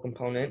triple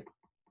component,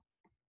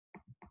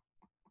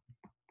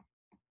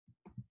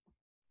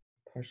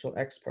 partial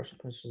x, partial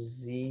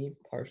z,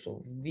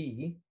 partial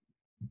v.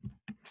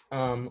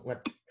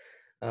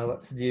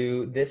 Let's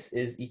do, this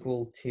is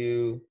equal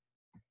to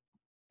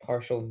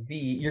partial v.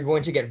 You're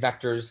going to get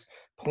vectors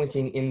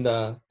pointing in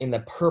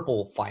the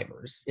purple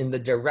fibers, in the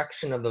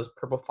direction of those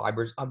purple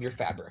fibers of your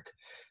fabric.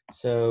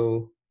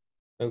 So,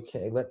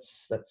 okay,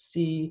 let's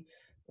see.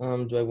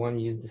 Do I want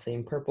to use the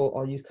same purple?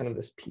 I'll use kind of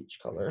this peach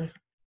color.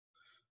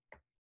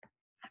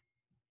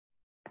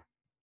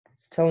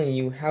 It's telling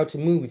you how to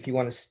move if you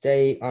want to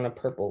stay on a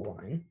purple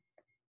line.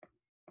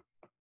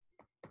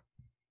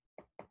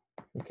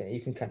 Okay,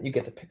 you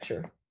get the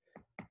picture.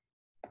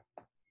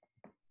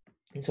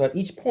 And so at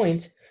each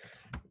point,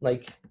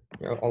 like,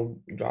 I'll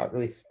draw it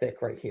really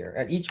thick right here.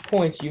 At each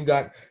point, you've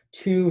got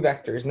two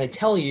vectors, and they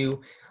tell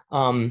you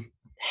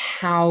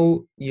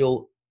how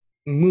you'll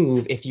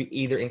move if you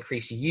either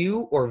increase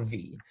u or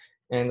v.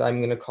 And I'm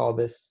going to call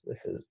this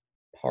is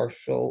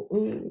partial.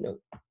 No,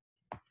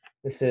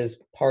 this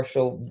is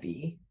partial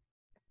v.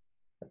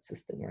 That's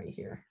this thing right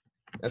here.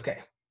 Okay.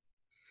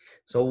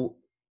 So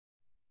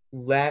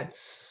I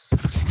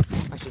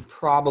should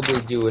probably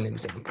do an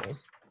example.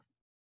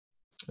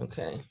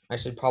 Okay, I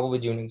should probably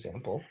do an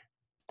example.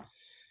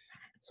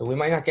 So we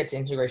might not get to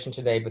integration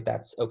today, but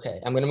that's okay.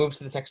 I'm going to move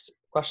to the next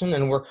question,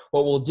 and what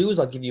we'll do is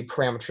I'll give you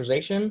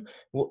parametrization.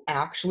 We'll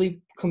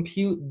actually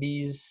compute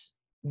these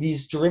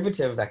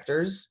derivative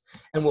vectors,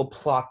 and we'll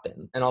plot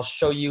them. And I'll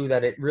show you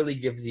that it really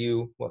gives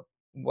you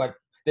what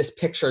this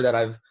picture that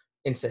I've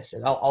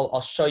insisted.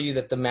 I'll show you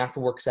that the math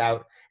works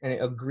out, and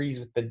it agrees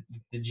with the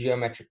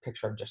geometric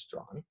picture I've just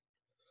drawn.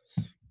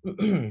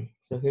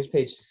 So here's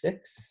page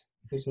 6.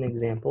 Here's an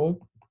example.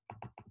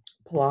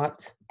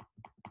 Plot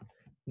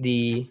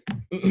the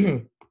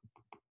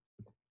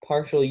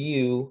partial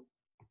u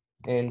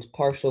and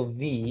partial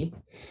v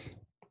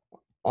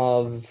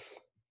of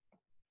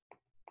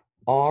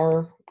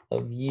r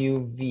of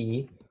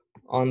uv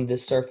on the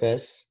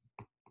surface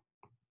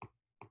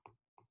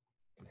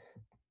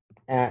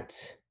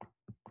at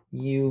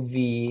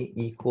UV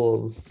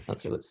equals,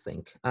 okay, let's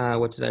think.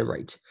 What did I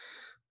write?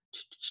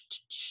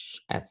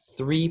 At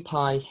 3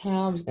 pi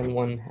halves and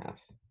 1/2.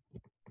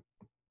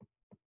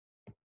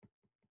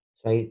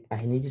 So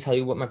I need to tell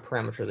you what my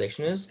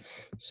parameterization is.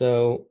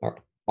 So our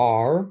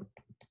R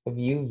of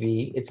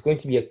UV, it's going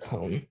to be a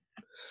cone.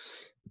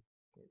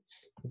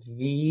 It's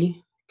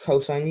V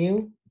cosine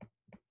U,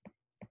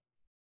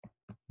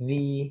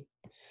 V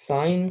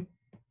sine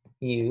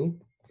U,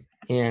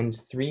 and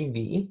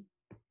 3V.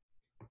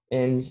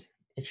 And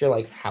if you're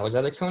like, how is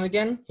that a cone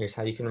again? Here's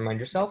how you can remind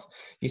yourself.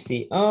 You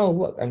see, oh,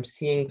 look, I'm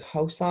seeing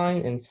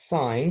cosine and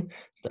sine.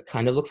 So that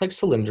kind of looks like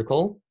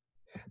cylindrical.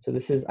 So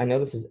this is, I know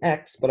this is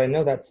X, but I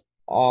know that's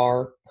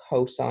R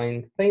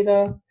cosine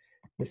theta.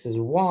 This is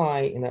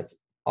Y, and that's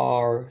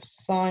R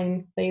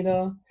sine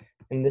theta.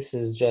 And this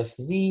is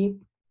just Z.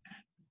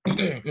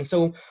 And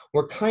so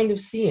we're kind of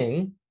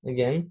seeing,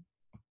 again,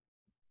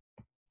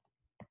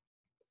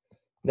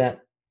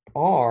 that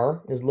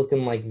R is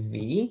looking like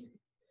V.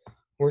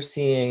 We're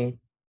seeing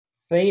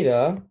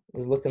theta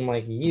is looking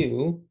like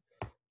U,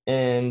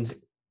 and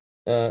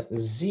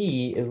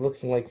Z is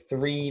looking like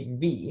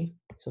 3V.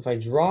 So if I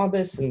draw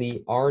this in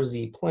the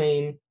RZ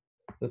plane,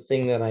 the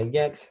thing that I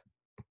get,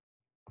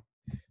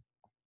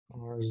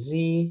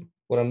 RZ,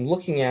 what I'm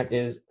looking at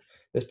is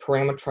this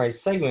parametrized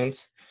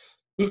segment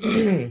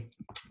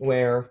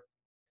where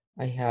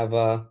I have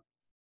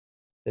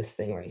this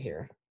thing right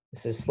here.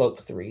 This is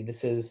slope 3.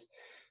 This is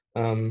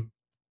RZ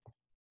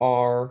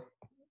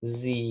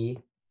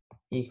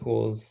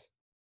equals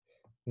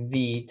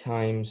V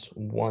times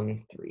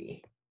 1,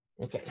 3.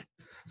 Okay,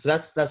 so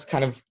that's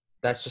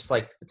just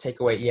like the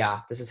takeaway.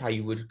 Yeah, this is how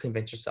you would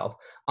convince yourself.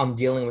 I'm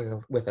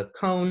dealing with a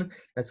cone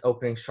that's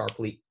opening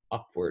sharply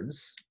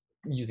upwards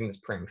using this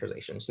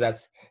parameterization. So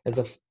that's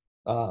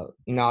a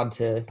nod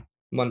to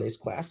Monday's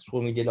class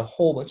when we did a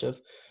whole bunch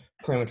of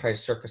parametrized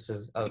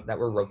surfaces that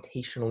were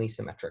rotationally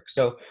symmetric.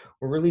 So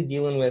we're really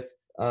dealing with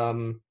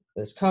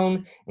this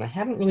cone, and I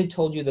haven't really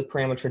told you the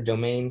parameter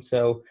domain.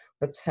 So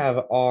let's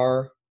have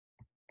R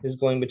is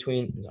going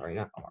between, sorry,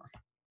 not R.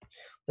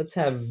 Let's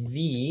have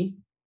V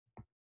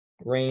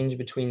range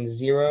between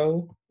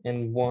 0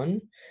 and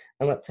 1.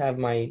 And let's have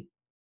my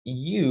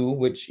U,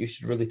 which you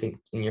should really think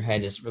in your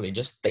head is really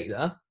just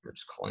theta. We're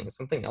just calling it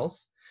something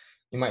else.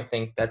 You might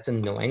think that's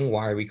annoying.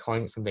 Why are we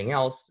calling it something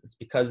else? It's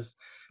because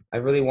I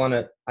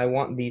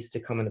want these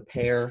to come in a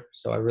pair.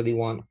 So I really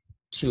want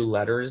two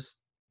letters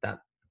that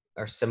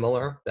are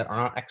similar, that are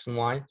not X and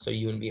Y. So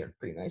U and V are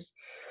pretty nice.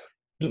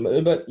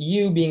 But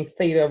U being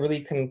theta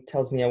really kind of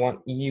tells me I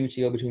want U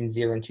to go between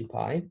 0 and 2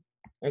 pi.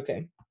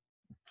 Okay,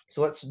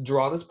 so let's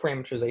draw this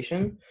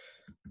parameterization.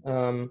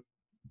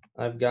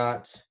 I've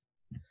got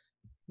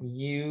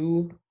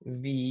U,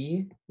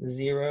 V,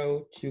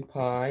 0, 2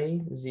 pi,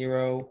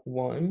 0,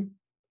 1.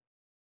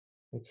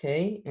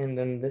 Okay, and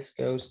then this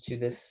goes to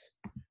this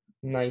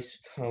nice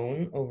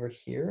cone over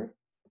here.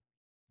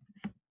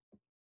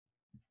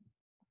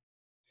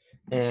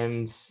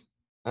 And,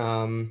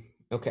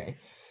 okay,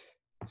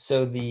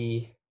 so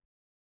the,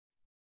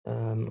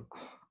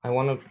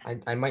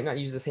 I might not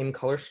use the same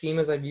color scheme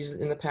as I've used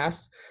in the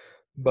past,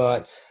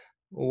 but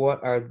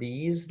what are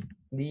these?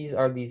 These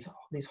are these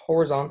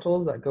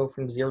horizontals that go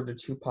from 0 to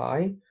 2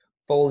 pi,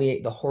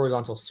 foliate the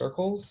horizontal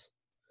circles.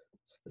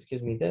 So this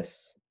gives me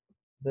this,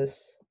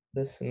 this,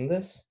 this, and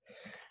this.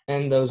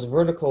 And those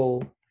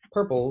vertical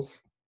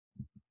purples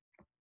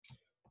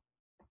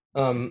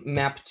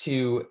map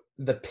to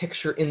the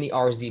picture in the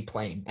RZ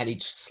plane at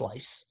each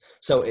slice.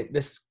 So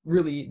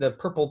the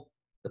purple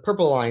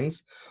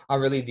lines are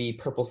really the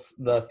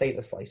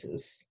theta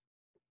slices,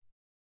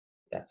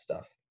 that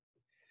stuff.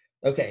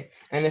 Okay,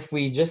 and if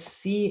we just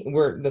see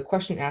where the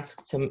question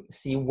asks to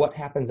see what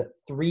happens at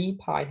 3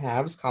 pi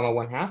halves, comma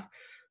 1/2.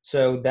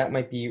 So that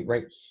might be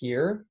right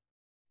here.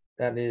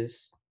 That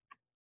is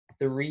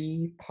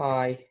 3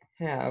 pi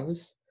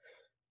halves,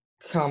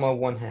 comma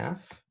 1/2.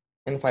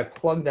 And if I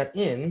plug that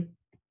in,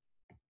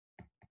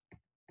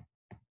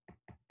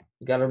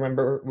 you got to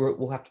remember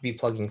we'll have to be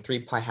plugging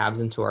 3 pi halves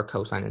into our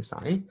cosine and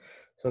sine.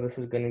 So this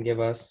is going to give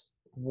us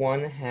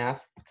 1/2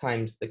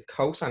 times the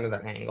cosine of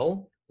that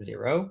angle,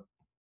 0,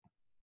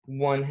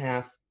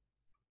 1/2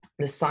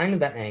 the sine of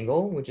that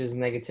angle, which is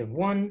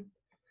 -1,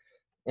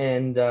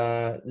 and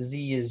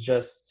Z is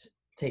just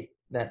take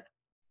that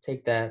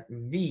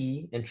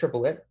V and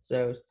triple it,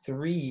 so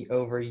 3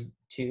 over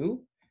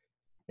 2,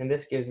 and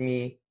this gives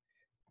me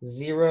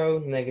 0,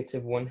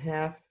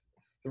 -1/2,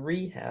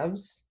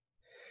 3/2.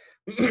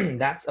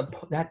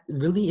 That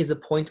really is a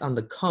point on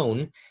the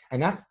cone,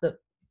 and that's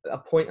a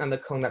point on the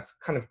cone that's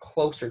kind of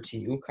closer to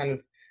you, kind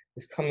of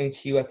is coming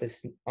to you at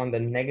this on the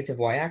negative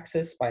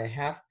y-axis by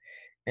 1/2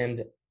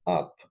 and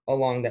up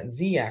along that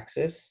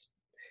z-axis,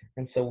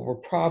 and so we're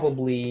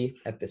probably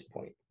at this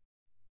point.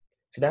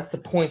 So that's the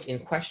point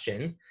in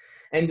question,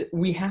 and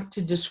we have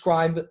to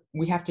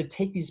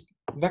take these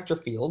vector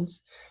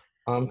fields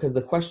because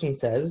the question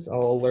says,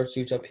 I'll alert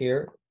you up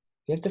here,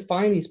 you have to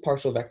find these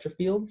partial vector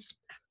fields,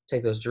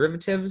 take those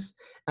derivatives,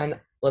 and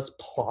let's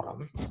plot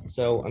them.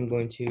 So I'm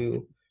going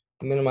to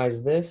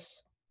minimize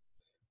this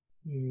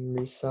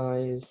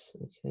Resize,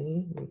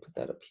 okay, let me put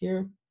that up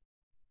here.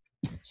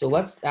 So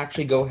let's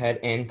actually go ahead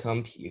and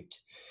compute.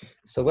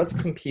 So let's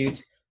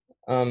compute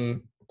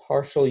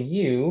partial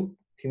u.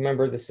 If you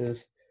remember, this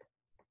is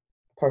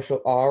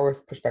partial r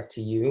with respect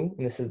to u,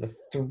 and this is the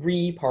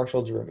 3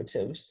 partial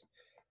derivatives.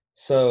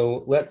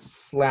 So let's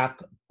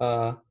slap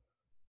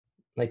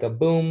like a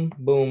boom,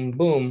 boom,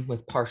 boom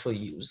with partial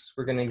u's.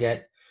 We're gonna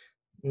get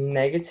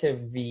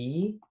negative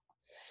v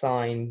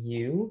sine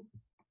u,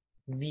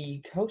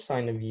 v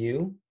cosine of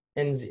u,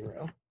 and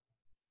 0.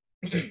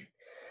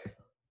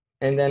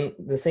 And then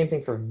the same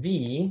thing for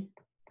v.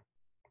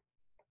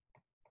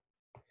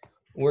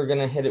 We're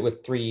gonna hit it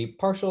with 3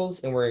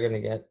 partials, and we're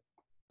gonna get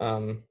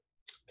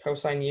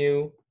cosine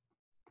u,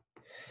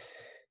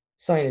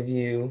 sine of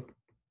u,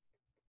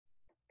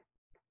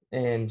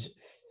 and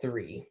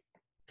 3.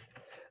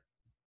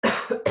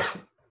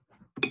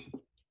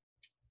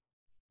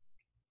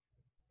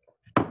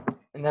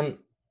 And then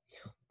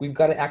we've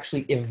got to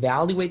actually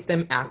evaluate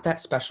them at that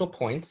special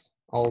point.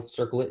 I'll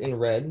circle it in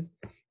red.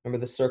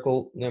 Remember the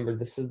circle, remember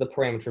this is the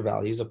parameter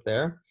values up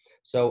there.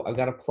 So I've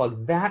got to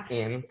plug that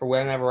in for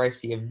whenever I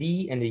see a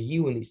v and a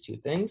u in these two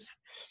things.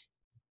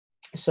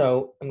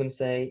 So I'm going to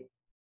say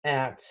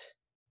at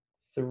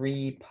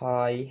 3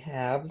 pi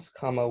halves,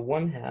 comma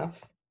 1/2,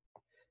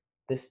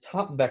 this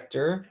top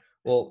vector,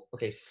 well,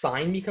 okay,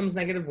 sine becomes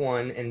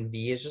 -1 and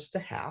v is just a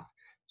half.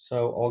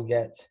 So I'll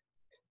get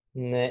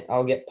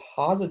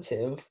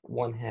positive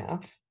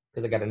 1/2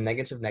 because I got a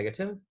negative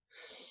negative.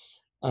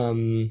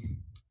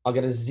 I'll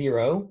get a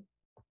 0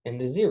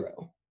 and a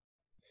 0.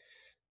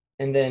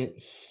 And then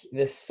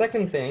the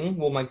second thing,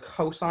 well, my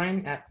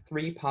cosine at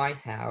 3 pi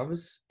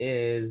halves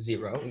is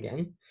 0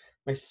 again.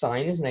 My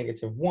sine is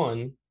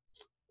 -1,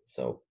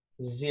 so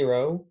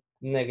 0,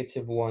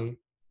 -1,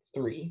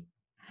 3.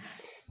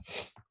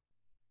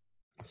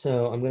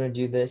 So I'm going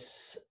to do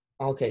this.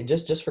 Okay,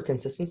 just for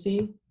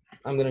consistency,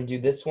 I'm going to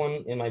do this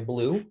one in my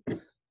blue.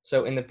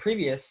 So in the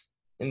previous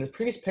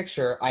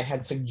picture, I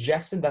had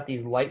suggested that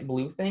these light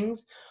blue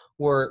things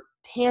were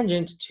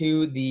tangent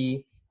to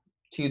the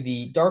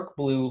dark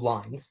blue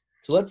lines.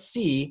 So let's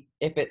see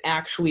if it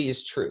actually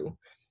is true.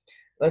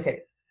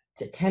 Okay,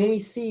 can we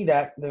see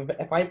that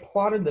if I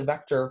plotted the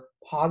vector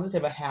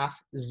positive 1/2,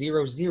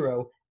 0,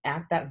 0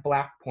 at that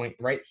black point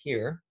right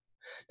here,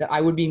 that I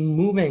would be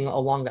moving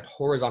along that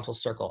horizontal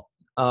circle.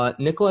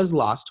 Nicola's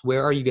lost.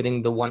 Where are you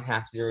getting the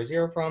 1/2, 0,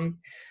 0 from?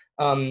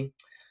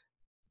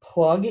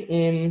 Plug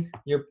in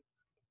your,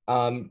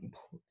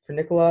 for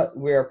Nicola,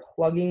 we're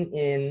plugging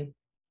in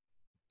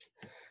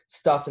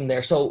stuff in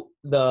there. So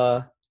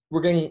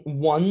we're getting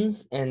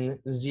 1s and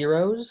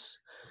 0s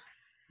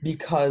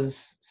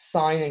because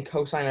sine and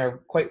cosine are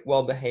quite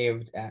well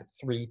behaved at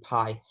 3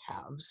 pi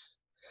halves.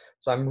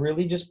 So I'm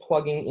really just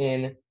plugging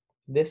in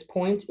this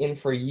point in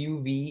for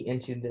uv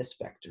into this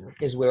vector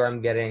is where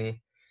I'm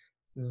getting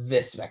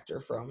this vector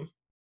from.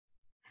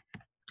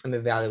 I'm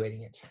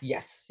evaluating it.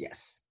 Yes,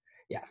 yes,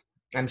 yeah.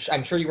 I'm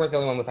sure you weren't the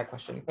only one with that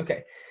question.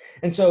 Okay,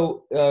 and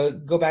so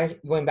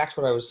going back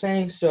to what I was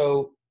saying.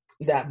 So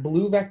that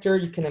blue vector,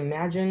 you can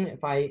imagine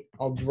if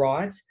I'll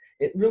draw it,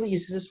 it really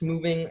is just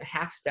moving a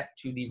half step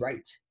to the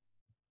right.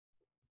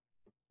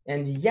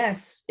 And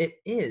yes, it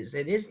is.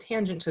 It is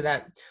tangent to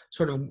that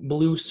sort of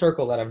blue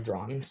circle that I've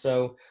drawn.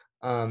 So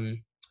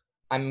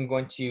I'm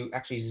going to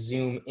actually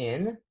zoom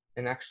in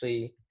and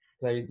actually,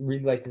 because I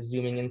really like the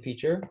zooming in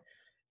feature.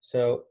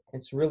 So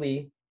it's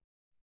really,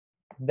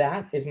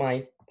 that is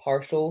my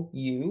partial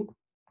u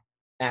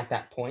at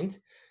that point.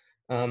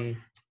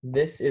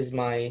 This is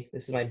my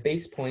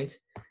base point,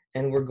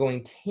 and we're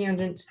going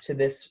tangent to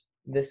this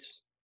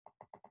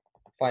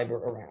fiber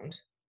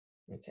around.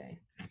 Okay.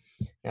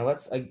 Now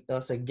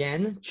let's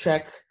again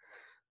check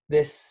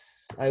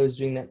this. I was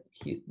doing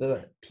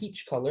the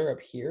peach color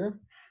up here.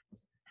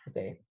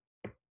 Okay.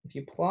 If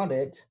you plot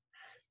it,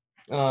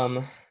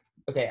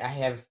 okay, I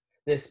have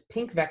this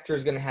pink vector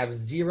is going to have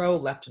 0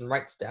 left and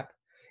right step.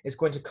 It's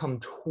going to come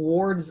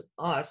towards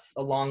us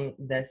along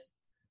this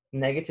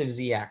negative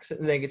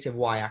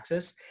y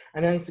axis,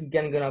 and then it's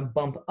again going to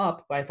bump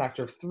up by a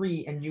factor of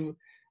 3.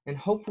 And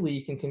hopefully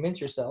you can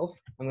convince yourself.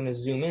 I'm going to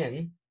zoom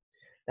in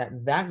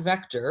that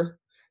vector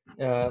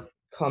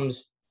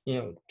comes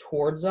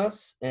towards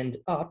us and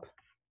up,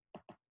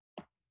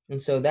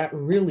 and so that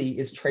really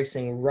is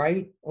tracing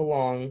right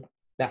along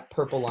that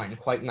purple line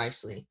quite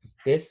nicely.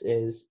 This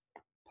is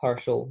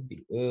partial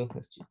v. Ooh,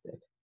 that's too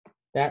thick.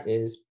 That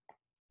is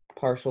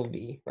partial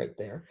v right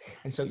there.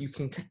 And so you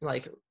can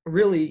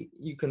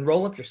you can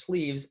roll up your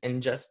sleeves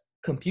and just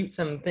compute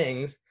some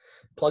things,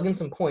 plug in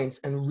some points,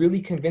 and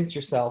really convince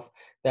yourself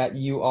that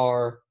you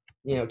are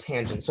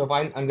tangent. So if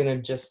I'm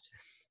gonna just,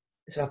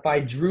 so if I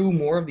drew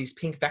more of these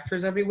pink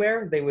vectors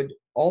everywhere, they would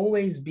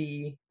always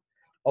be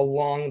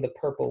along the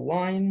purple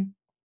line.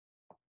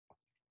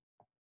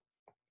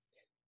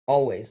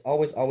 Always,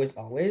 always, always,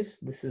 always.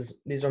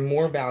 These are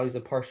more values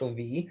of partial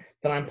v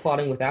that I'm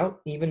plotting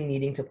without even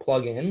needing to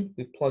plug in.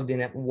 We've plugged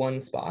in at one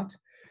spot.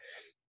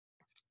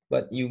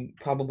 but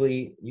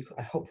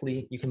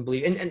hopefully you can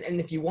believe. And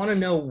if you want to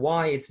know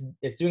why it's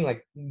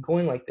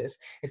going like this,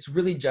 it's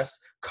really just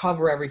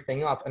cover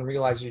everything up and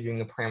realize you're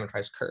doing a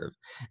parameterized curve.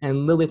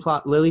 And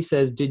Lily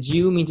says, did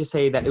you mean to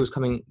say that it was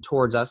coming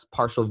towards us,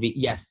 partial v?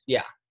 Yes,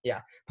 yeah.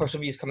 Partial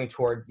v is coming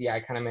towards, yeah,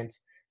 I kind of meant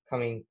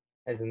coming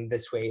as in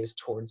this way is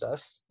towards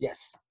us.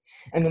 Yes.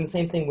 And then the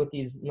same thing with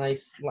these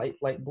nice light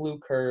blue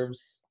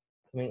curves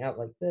coming out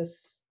like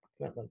this,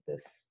 coming out like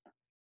this.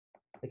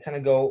 They kind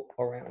of go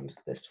around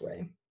this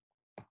way.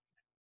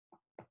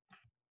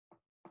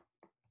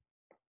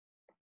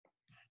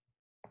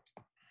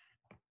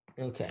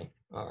 Okay,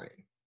 all right.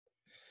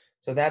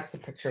 So that's the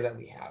picture that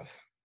we have.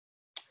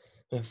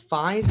 We have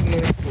 5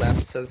 minutes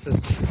left, so this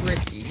is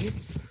tricky.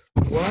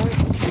 What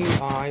do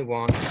I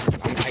want?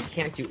 I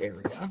can't do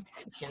area.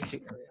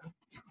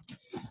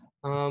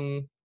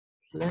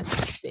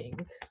 Let's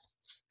think.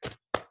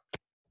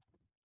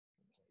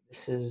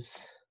 This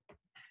is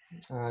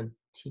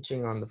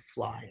teaching on the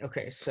fly.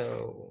 Okay,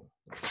 so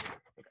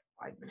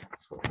 5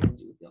 minutes. What can I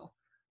do, Bill?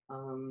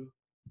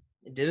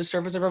 I did a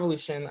surface of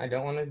revolution. I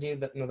don't want to do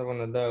another one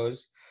of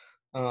those.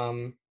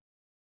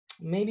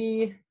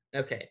 Maybe,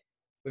 okay,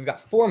 we've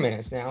got 4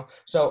 minutes now.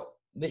 So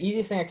the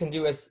easiest thing I can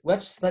do is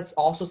let's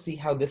also see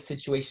how this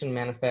situation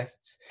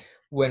manifests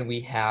when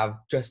we have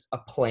just a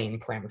plain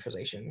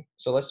parametrization.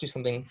 So let's do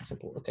something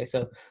simple. Okay,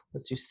 so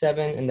let's do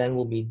 7 and then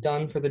we'll be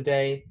done for the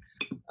day.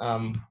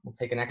 We'll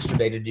take an extra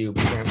day to do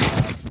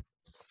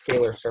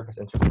scalar surface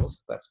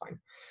integrals. That's fine.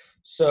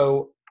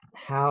 So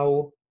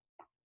how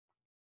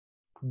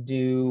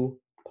do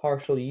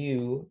partial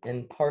u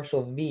and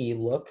partial v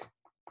look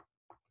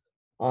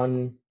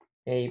on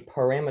a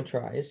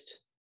parametrized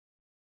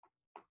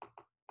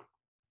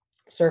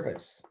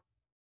surface,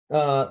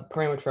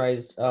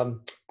 parametrized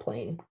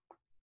plane?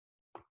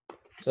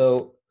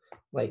 So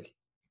like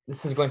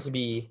this is going to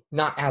be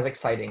not as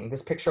exciting.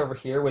 This picture over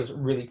here was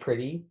really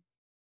pretty.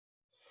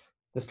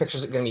 This picture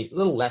is going to be a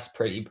little less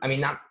pretty. I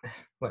mean, not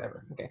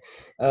whatever. Okay.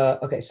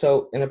 Okay.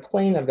 So in a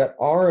plane, I've got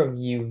r of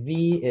u.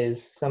 V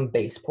is some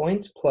base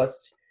point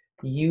plus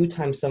u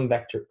times some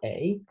vector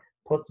a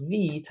plus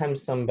v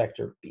times some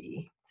vector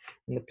b.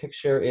 And the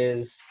picture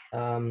is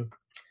so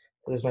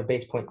there's my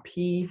base point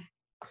p,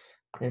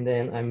 and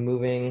then I'm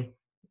moving.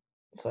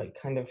 So I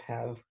kind of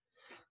have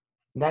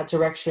that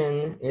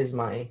direction is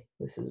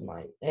this is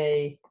my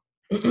a,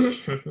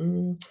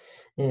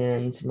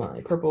 and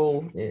my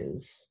purple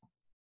is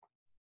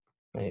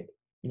my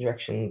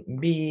direction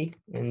B,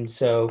 and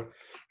so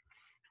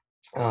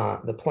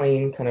the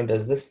plane kind of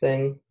does this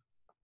thing.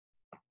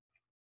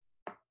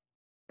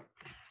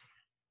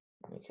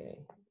 Okay.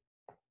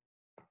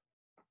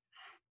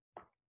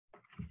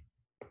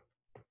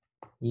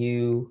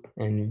 U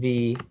and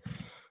V.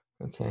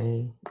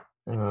 Okay.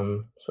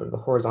 Sort of the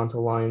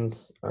horizontal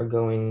lines are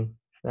going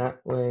that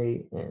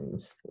way, and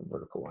the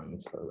vertical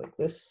lines are like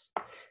this.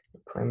 The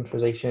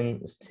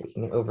parameterization is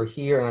taking it over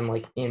here, and I'm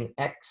like in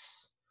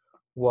X,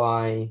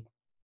 Y,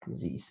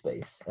 Z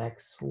space,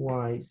 X,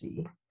 Y,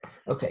 Z.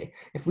 Okay,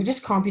 if we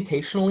just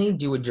computationally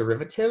do a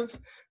derivative,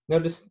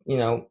 notice,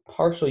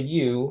 partial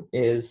U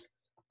is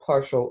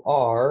partial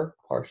R,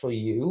 partial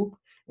U.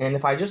 And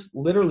if I just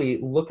literally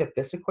look at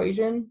this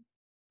equation,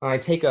 I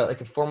take a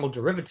formal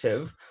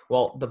derivative,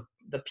 well,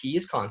 the P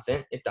is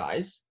constant, it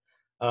dies.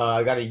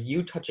 I got a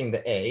U touching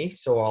the A,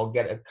 so I'll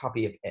get a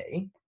copy of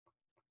A.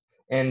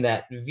 And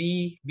that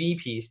V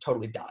piece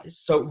totally dies.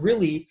 So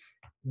really,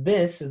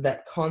 this is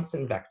that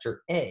constant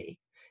vector A.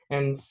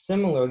 And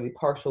similarly,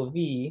 partial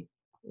V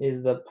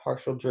is the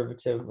partial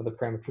derivative of the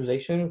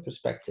parametrization with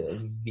respect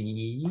to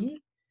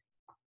V.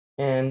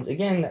 And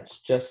again, that's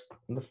just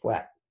the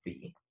flat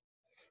B.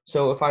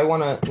 So if I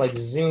want to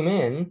zoom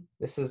in,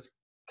 this is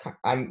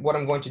what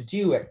I'm going to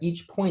do at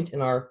each point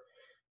on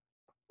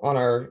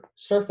our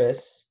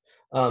surface.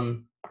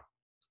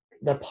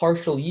 The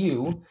partial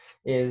U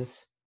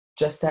is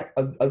just that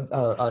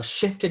a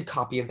shifted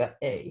copy of that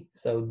A.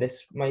 So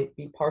this might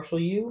be partial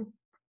U,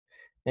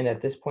 and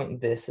at this point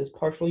this is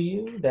partial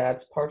U,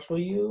 that's partial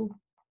U,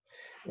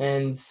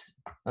 and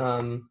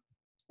the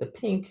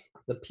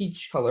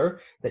peach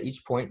color is at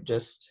each point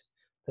just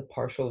the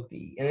partial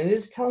V. And it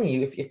is telling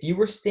you if you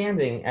were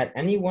standing at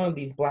any one of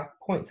these black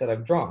points that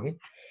I've drawn,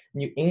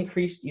 and you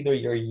increased either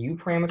your U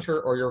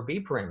parameter or your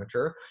V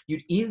parameter,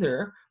 you'd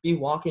either be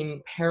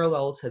walking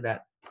parallel to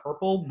that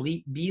purple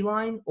B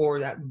line or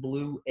that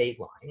blue A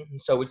line.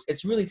 And so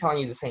it's really telling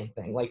you the same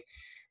thing. Like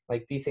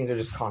these things are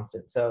just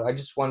constant. So I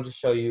just wanted to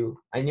show you,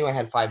 I knew I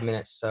had 5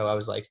 minutes, so I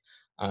was like,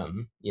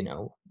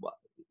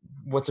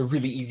 what's a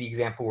really easy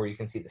example where you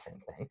can see the same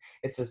thing?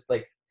 It's just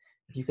like,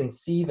 if you can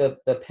see the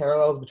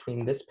parallels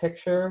between this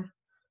picture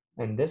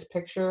and this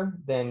picture,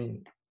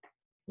 then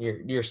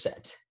you're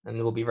set. And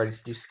we'll be ready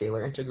to do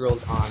scalar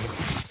integrals on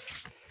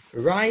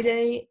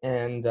Friday.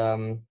 And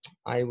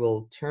I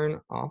will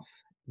turn off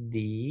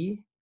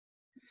the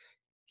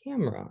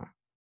camera.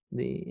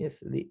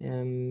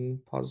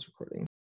 Pause recording.